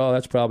and said, oh,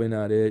 that's probably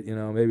not it.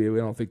 Maybe we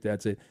don't think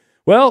that's it.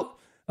 Well,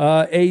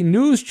 a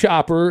news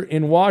chopper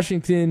in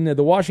Washington,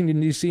 the Washington,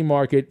 D.C.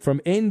 market from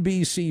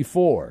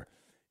NBC4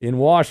 in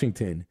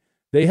Washington,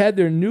 they had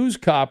their news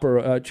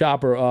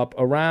chopper up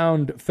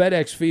around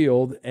FedEx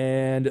Field,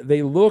 and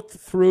they looked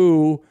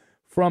through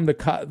from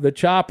the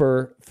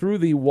chopper through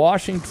the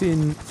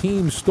Washington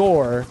team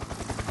store,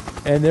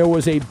 and there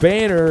was a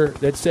banner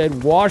that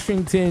said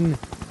Washington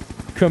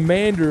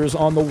Commanders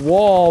on the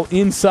wall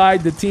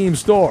inside the team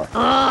store.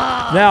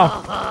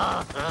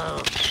 Now,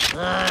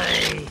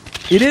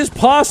 it is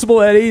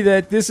possible, Eddie,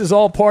 that this is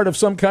all part of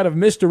some kind of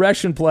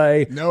misdirection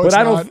play. No, it's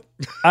not.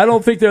 I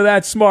don't think they're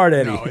that smart,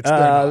 Eddie. No,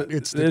 not.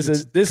 This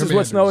is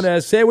what's known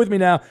as, say it with me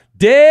now,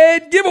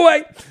 dead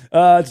giveaway.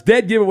 It's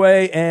dead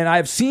giveaway, and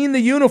I've seen the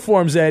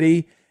uniforms,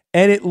 Eddie,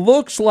 and it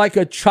looks like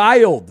a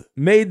child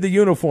made the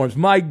uniforms.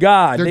 My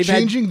God. They're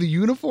changing the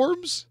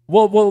uniforms?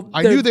 Well,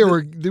 I knew they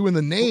were doing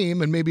the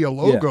name and maybe a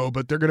logo,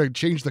 but they're going to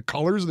change the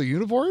colors of the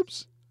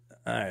uniforms?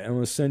 All right, I'm going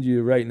to send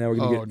you right now. We're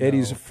going to get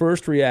Eddie's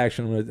first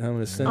reaction. I'm going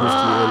to send this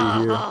to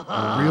Eddie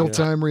here.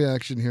 Real-time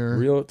reaction here.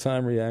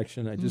 Real-time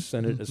reaction. I just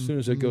sent it as soon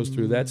as it goes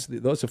through. That's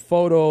a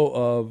photo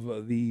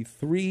of the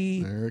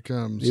three. There it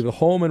comes. The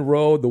home and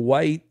road, the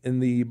white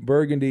and the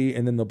burgundy,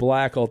 and then the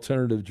black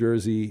alternative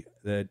jersey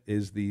that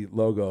is the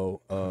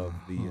logo of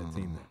the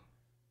team.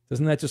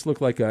 Doesn't that just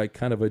look like a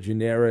kind of a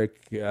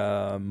generic,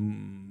 I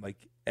don't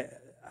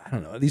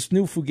know, these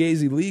new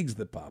Fugazi leagues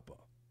that pop up?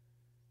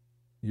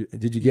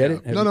 Did you get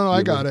it? No,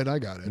 I got it.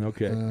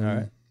 Okay, all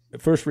right.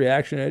 First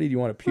reaction, Eddie, do you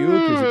want to puke?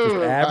 Is it just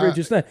average?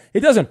 It's not.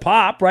 It doesn't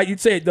pop, right? You'd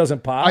say it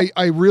doesn't pop.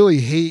 I really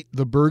hate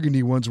the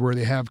burgundy ones where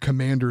they have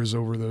Commanders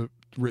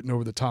written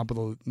over the top of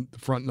the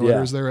front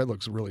letters there. It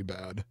looks really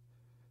bad.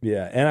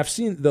 Yeah, and I've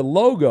seen the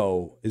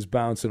logo is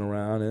bouncing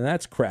around, and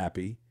that's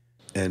crappy.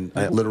 And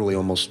I literally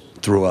almost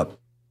threw up.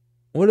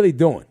 What are they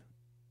doing?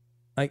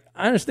 Like,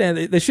 I understand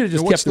they should have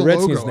just kept the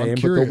Redskins name,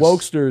 but the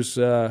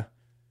Wokesters.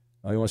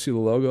 You want to see the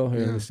logo?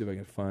 Here, let me see if I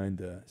can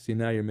find. See,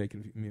 now you're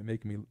making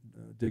me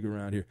dig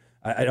around here.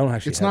 I don't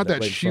actually. It's not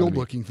that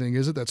shield-looking thing,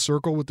 is it? That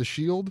circle with the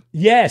shield?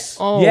 Yes.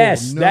 Oh,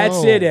 yes. No.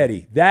 That's it,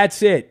 Eddie.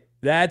 That's it.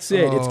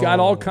 It's got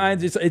all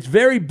kinds. It's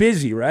very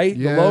busy, right?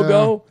 Yeah, the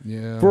logo.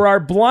 Yeah. For our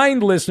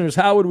blind listeners,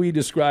 how would we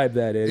describe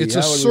that, Eddie? It's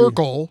a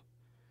circle.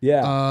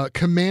 Yeah.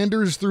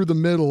 Commanders through the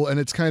middle, and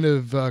it's kind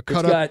of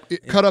cut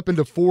up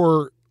into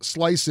four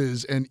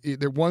slices, and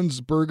one's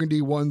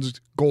burgundy,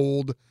 one's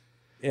gold.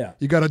 Yeah.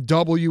 You got a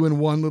W in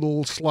one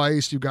little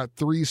slice. You got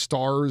 3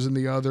 stars in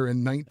the other,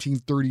 and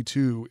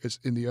 1932 is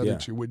in the other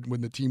two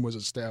when the team was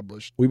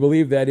established. We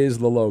believe that is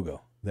the logo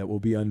that will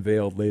be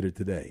unveiled later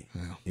today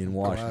in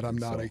Washington. Glad I'm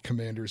not a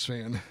Commanders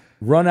fan.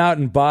 Run out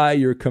and buy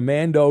your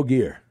commando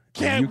gear.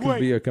 Can't you can wait.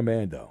 be a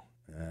commando.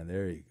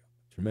 There you go.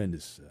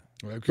 Tremendous.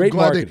 Great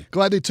marketing.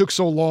 Glad they took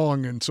so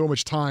long and so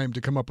much time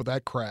to come up with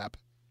that crap.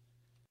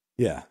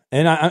 Yeah.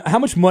 And how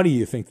much money do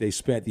you think they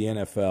spent, the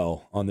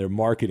NFL, on their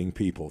marketing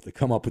people to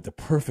come up with the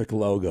perfect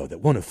logo that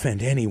won't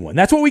offend anyone?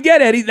 That's what we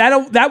get, Eddie.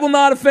 That will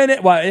not offend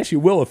it. Well, it actually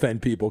will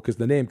offend people because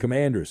the name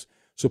Commanders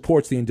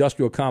supports the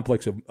industrial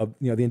complex of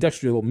the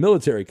industrial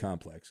military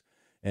complex.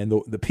 And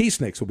the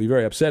peaceniks will be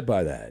very upset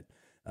by that.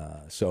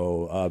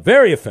 So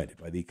very offended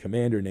by the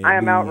Commander name. I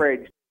am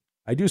outraged.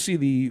 I do see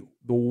the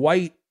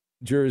white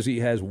jersey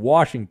has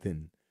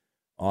Washington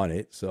on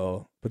it.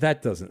 But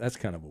that's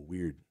kind of a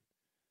weird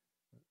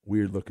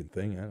looking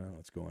thing. I don't know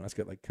what's going on. It's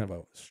got like kind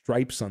of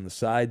stripes on the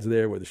sides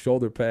there where the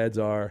shoulder pads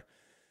are.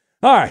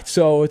 All right,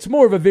 so it's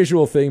more of a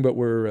visual thing, but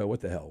we're what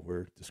the hell?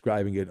 We're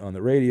describing it on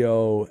the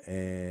radio,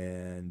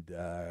 and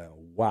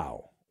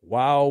wow.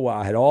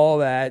 I had all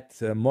that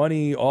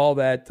money, all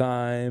that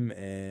time,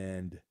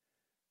 and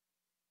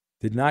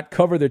did not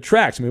cover their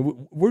tracks. I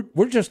mean,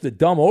 we're just a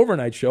dumb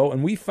overnight show,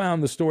 and we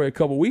found the story a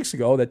couple weeks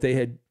ago that they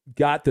had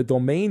got the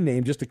domain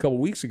name just a couple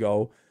weeks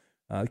ago,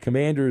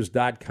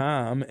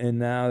 commanders.com, and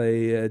now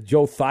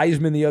Joe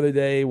Theismann the other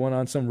day went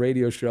on some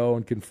radio show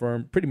and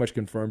pretty much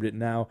confirmed it.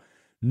 Now,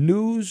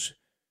 News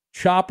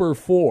Chopper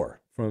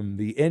 4 from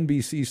the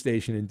NBC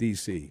station in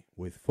D.C.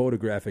 with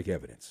photographic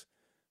evidence.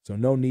 So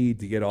no need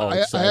to get all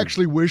excited. I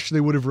actually wish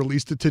they would have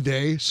released it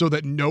today so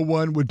that no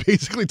one would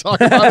basically talk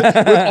about it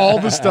with all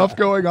the stuff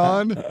going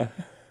on.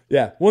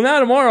 Yeah. Well, now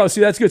tomorrow,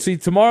 see, that's good. See,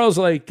 tomorrow's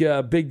like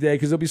a big day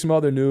because there'll be some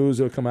other news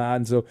that'll come out,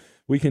 and so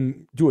we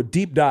can do a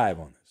deep dive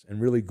on this and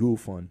really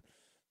goof on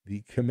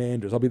the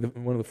Commanders. I'll be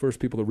one of the first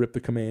people to rip the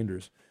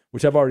Commanders,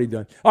 which I've already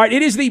done. All right,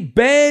 it is the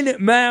Ben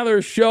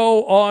Maller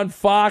Show on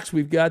Fox.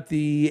 We've got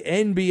the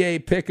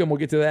NBA Pick'em. We'll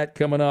get to that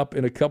coming up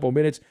in a couple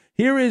minutes.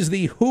 Here is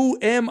the Who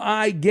Am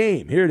I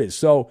game. Here it is.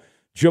 So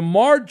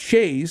Jamar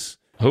Chase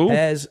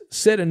has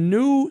set a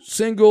new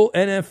single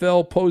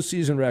NFL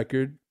postseason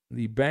record,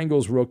 the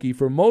Bengals rookie,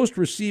 for most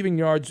receiving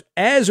yards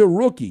as a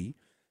rookie.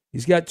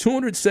 He's got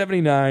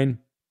 279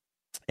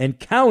 and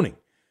counting.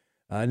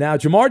 Now,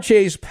 Jamar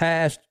Chase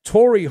passed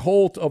Torrey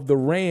Holt of the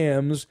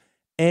Rams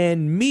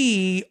and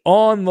me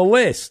on the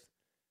list.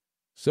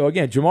 So,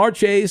 again, Jamar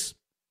Chase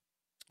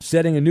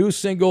setting a new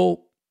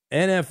single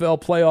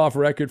NFL playoff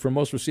record for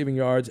most receiving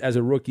yards as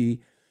a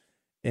rookie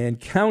and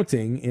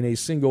counting in a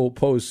single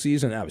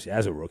postseason. Obviously,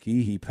 as a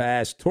rookie, he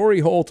passed Torrey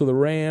Holt of the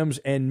Rams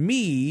and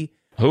me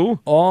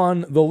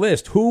on the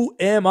list. Who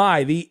am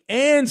I? The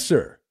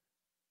answer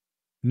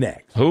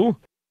next. Who?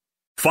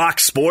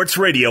 Fox Sports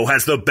Radio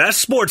has the best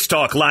sports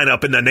talk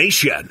lineup in the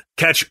nation.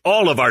 Catch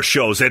all of our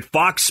shows at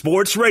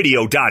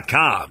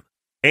foxsportsradio.com.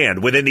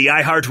 And within the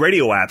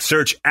iHeartRadio app,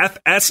 search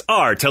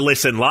FSR to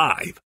listen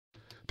live.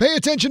 Pay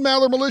attention,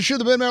 Maller Militia.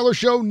 The Ben Maller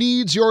Show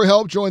needs your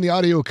help. Join the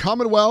audio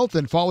commonwealth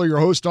and follow your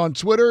host on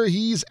Twitter.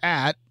 He's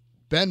at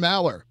Ben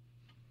Maller.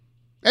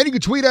 And you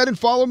can tweet at and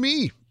follow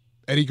me,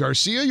 Eddie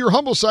Garcia, your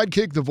humble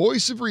sidekick, the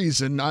voice of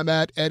reason. I'm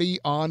at Eddie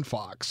on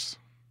Fox.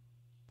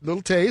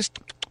 Little taste.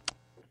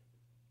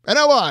 And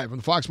now live from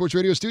the Fox Sports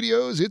Radio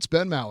studios, it's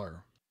Ben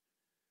Maller.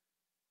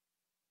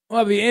 We'll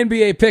have the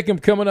NBA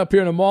pick'em coming up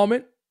here in a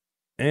moment.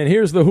 And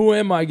here's the Who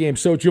Am I game.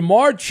 So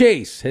Jamar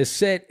Chase has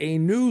set a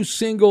new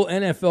single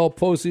NFL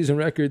postseason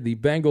record. The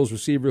Bengals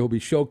receiver who will be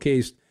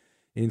showcased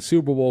in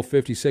Super Bowl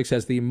 56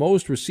 has the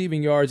most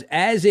receiving yards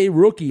as a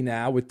rookie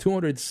now with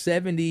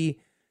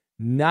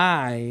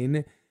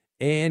 279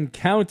 and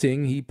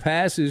counting. He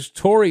passes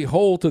Torrey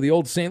Holt of the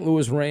old St.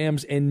 Louis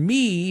Rams and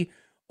me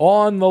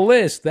on the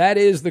list. That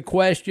is the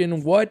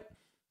question. What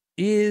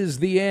is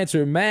the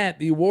answer? Matt,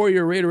 the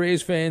Warrior Raider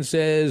A's fan,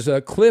 says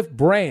Cliff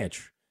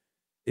Branch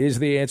is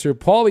the answer.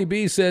 Paulie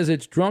B says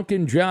it's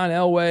Drunken John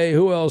Elway.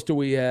 Who else do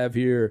we have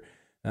here?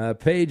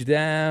 Page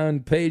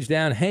down.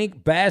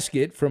 Hank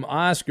Basket from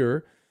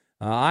Oscar.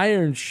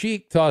 Iron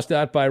Sheik tossed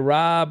out by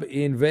Rob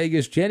in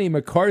Vegas. Jenny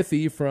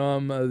McCarthy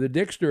from the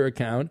Dickster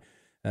account.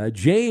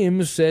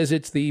 James says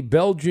it's the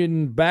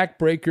Belgian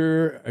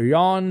backbreaker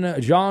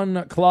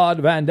Jean-Claude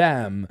Van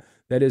Damme.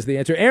 That is the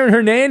answer. Aaron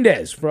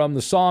Hernandez from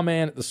the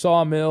Sawman at the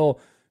Sawmill.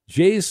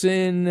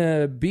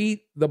 Jason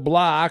Beat the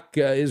Block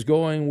is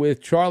going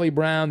with Charlie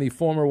Brown, the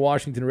former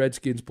Washington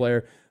Redskins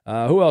player.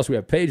 Who else we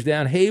have? Page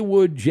down.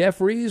 Haywood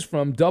Jeffries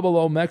from Double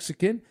O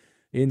Mexican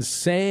in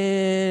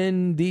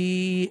San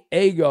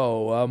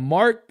Diego.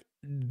 Mark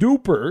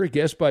Duper,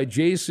 guessed by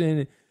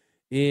Jason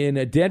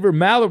in Denver.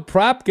 Mallard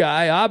Prop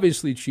Guy,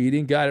 obviously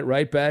cheating. Got it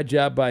right. Bad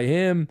job by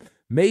him.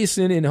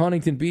 Mason in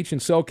Huntington Beach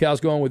and SoCal's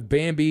going with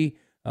Bambi.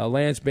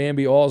 Lance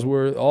Bambi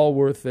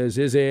Allworth as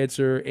his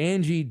answer.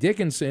 Angie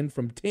Dickinson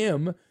from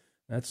Tim.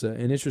 That's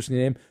an interesting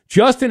name.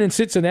 Justin in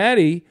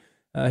Cincinnati.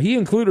 He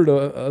included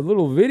a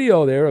little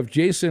video there of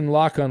Jason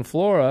La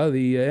Canfora,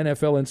 the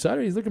NFL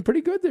insider. He's looking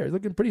pretty good there. He's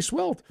looking pretty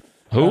svelte.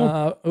 Who?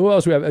 Who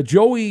else we have?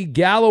 Joey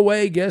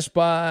Galloway, guessed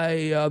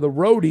by the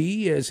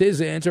Roadie, as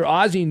his answer.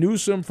 Ozzie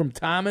Newsome from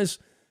Thomas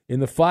in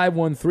the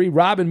 513.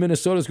 Robin,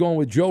 Minnesota's going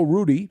with Joe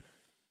Rudy.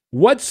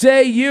 What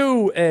say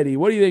you, Eddie?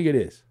 What do you think it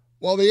is?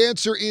 Well, the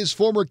answer is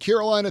former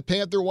Carolina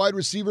Panther wide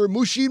receiver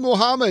Muhsin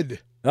Muhammad.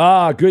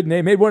 Ah, good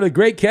name. Made one of the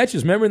great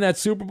catches. Remember in that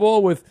Super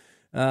Bowl with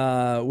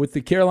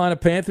the Carolina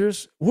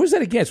Panthers? Who was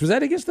that against? Was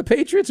that against the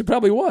Patriots? It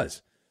probably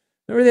was.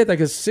 Remember they had like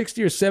a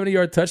 60 or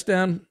 70-yard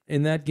touchdown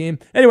in that game?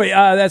 Anyway,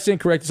 that's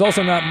incorrect. It's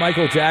also not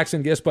Michael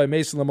Jackson, guessed by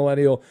Mason the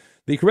Millennial.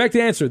 The correct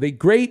answer, the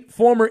great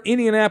former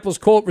Indianapolis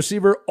Colt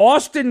receiver,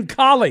 Austin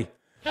Collie.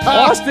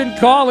 Austin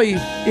Collie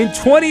in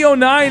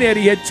 2009,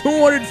 Eddie, had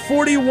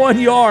 241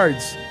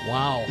 yards.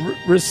 Wow.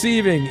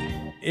 Receiving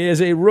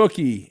as a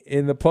rookie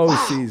in the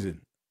postseason.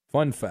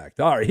 Fun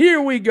fact. All right,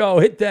 here we go.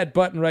 Hit that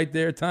button right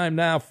there. Time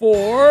now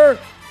for,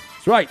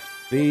 that's right,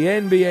 the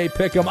NBA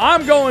Pick'em.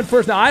 I'm going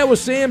first. Now, Iowa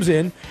Sam's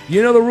in.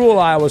 You know the rule,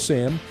 Iowa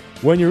Sam.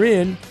 When you're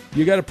in,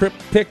 you got to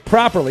pick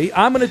properly.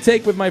 I'm going to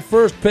take with my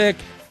first pick.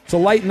 It's a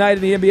light night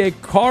in the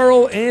NBA.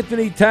 Karl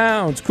Anthony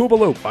Towns.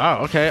 Kubaloop.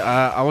 Wow, okay.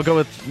 I will go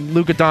with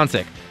Luka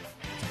Doncic.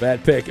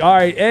 Bad pick. All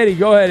right, Eddie.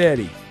 Go ahead,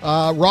 Eddie.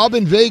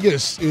 Robin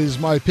Vegas is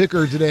my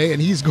picker today,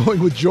 and he's going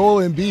with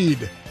Joel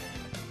Embiid.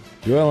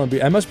 Joel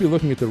Embiid. I must be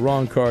looking at the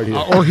wrong card here.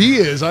 Or he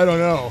is. I don't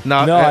know.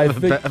 No, I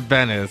think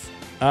Ben is.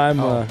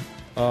 All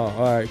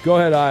right. Go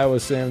ahead,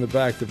 Iowa Sam, the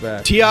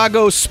back-to-back.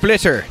 Tiago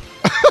Splitter.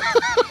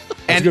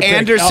 And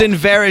Anderson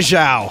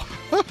Varejao.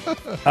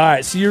 All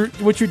right, so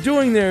what you're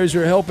doing there is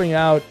you're helping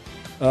out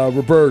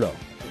Roberto,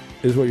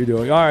 is what you're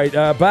doing. All right,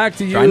 back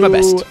to you, trying my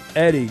best.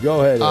 Eddie.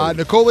 Go ahead, Eddie.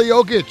 Nikola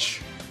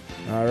Jokic.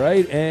 All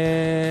right,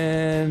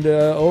 and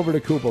over to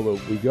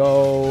Koopaloop we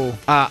go.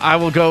 I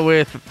will go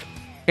with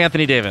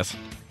Anthony Davis.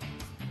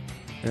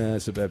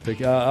 That's a bad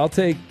pick. I'll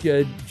take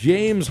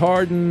James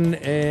Harden,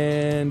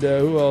 and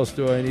who else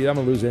do I need? I'm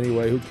going to lose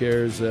anyway. Who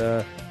cares?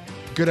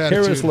 Good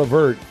attitude. Karis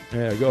LeVert.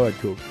 Yeah, go ahead,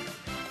 Coop.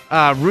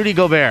 Rudy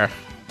Gobert.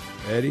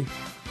 Eddie.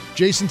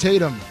 Jason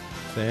Tatum.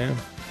 Sam.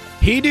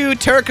 Hedo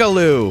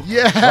Turkoglu.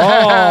 Yeah.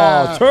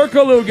 Oh,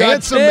 Turkoglu got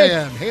handsome picked.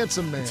 man.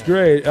 Handsome man. It's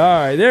great. All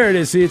right, there it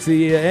is. See, it's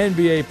the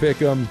NBA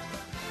pick'em.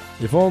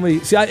 If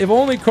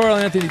only Karl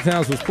Anthony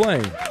Towns was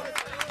playing,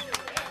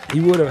 he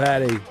would have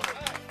had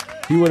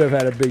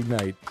a big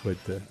night. But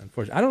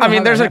unfortunately, I don't know. I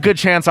mean, there's a good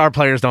chance our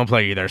players don't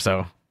play either.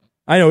 So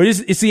I know, it's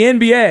the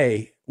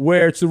NBA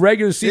where it's the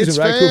regular season, it's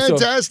right?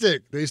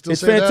 Fantastic. They still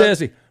it's say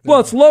fantastic. That? Well,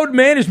 it's load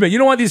management. You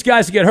don't want these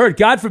guys to get hurt.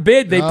 God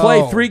forbid they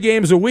play 3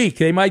 games a week.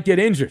 They might get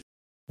injured.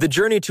 The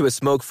journey to a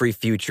smoke-free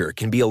future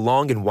can be a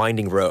long and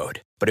winding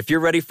road. But if you're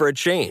ready for a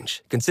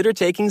change, consider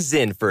taking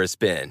Zyn for a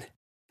spin.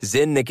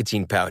 Zyn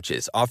nicotine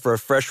pouches offer a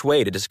fresh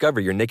way to discover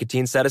your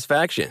nicotine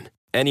satisfaction.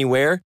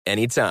 Anywhere,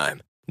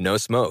 anytime. No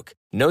smoke,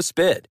 no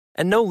spit,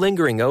 and no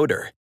lingering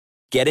odor.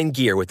 Get in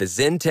gear with the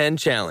Zyn 10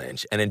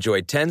 Challenge and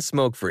enjoy 10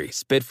 smoke-free,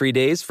 spit-free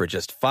days for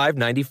just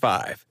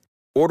 $5.95.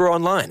 Order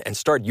online and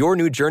start your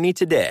new journey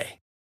today.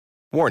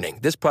 Warning,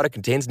 this product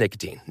contains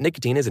nicotine.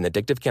 Nicotine is an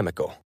addictive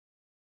chemical.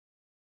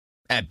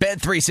 At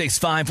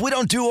Bet365, we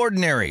don't do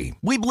ordinary.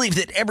 We believe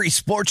that every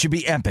sport should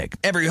be epic.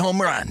 Every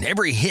home run,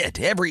 every hit,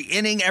 every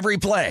inning, every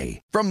play.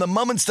 From the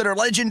moments that are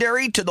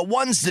legendary to the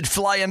ones that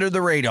fly under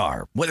the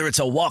radar. Whether it's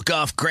a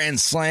walk-off grand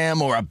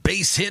slam or a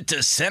base hit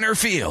to center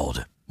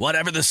field.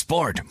 Whatever the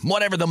sport,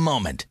 whatever the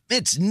moment,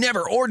 it's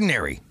never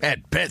ordinary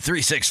at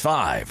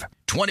Bet365.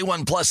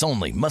 21 plus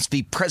only. Must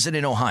be present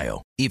in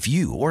Ohio. If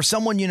you or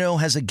someone you know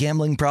has a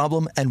gambling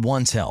problem and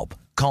wants help,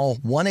 call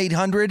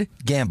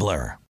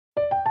 1-800-GAMBLER.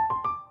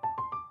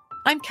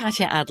 I'm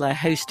Katya Adler,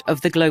 host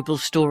of The Global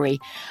Story.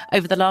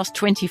 Over the last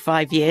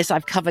 25 years,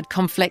 I've covered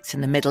conflicts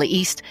in the Middle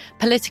East,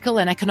 political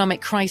and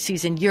economic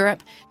crises in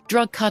Europe,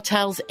 drug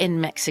cartels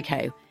in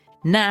Mexico.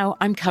 Now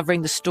I'm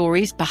covering the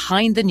stories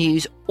behind the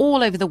news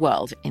all over the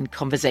world in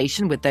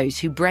conversation with those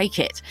who break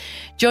it.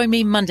 Join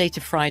me Monday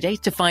to Friday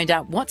to find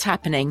out what's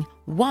happening,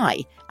 why,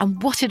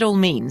 and what it all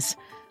means.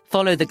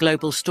 Follow The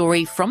Global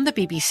Story from the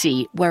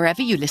BBC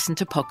wherever you listen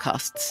to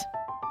podcasts.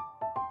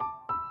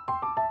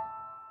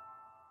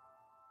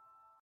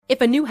 If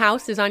a new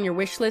house is on your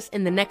wish list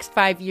in the next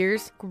 5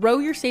 years, grow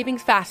your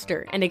savings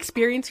faster and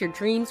experience your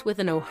dreams with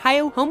an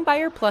Ohio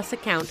Homebuyer Plus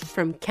account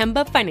from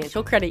Kemba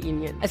Financial Credit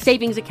Union. A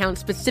savings account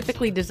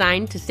specifically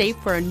designed to save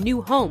for a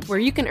new home, where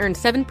you can earn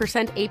 7%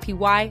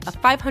 APY,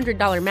 a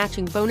 $500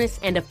 matching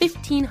bonus, and a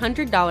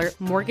 $1,500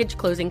 mortgage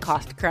closing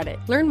cost credit.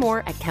 Learn more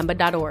at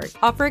Kemba.org.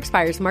 Offer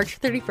expires March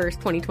 31st,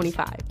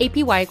 2025.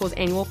 APY equals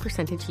annual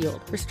percentage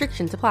yield.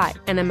 Restrictions apply.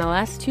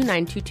 NMLS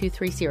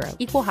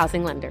 292230. Equal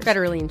housing lender.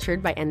 Federally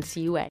insured by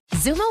NCUA.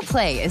 Xumo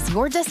Play is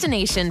your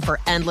destination for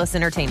endless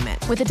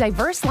entertainment. With a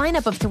diverse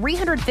lineup of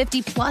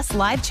 350 plus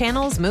live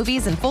channels,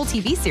 movies, and full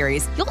TV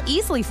series, you'll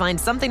easily find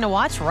something to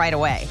watch right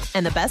away.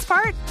 And the best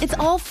part? It's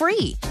all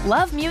free.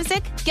 Love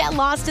music? Get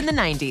lost in the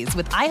 90s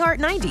with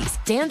iHeart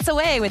 90s. Dance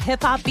away with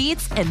hip-hop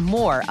beats and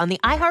more on the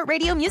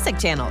iHeartRadio music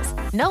channels.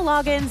 No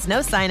logins,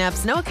 no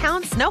signups, no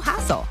accounts, no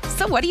hassle.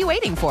 So what are you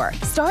waiting for?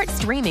 Start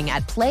streaming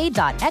at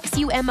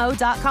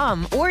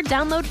play.xumo.com or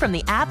download from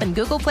the app and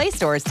Google Play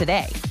stores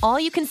today. All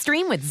you can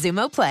stream with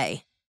Xumo Play.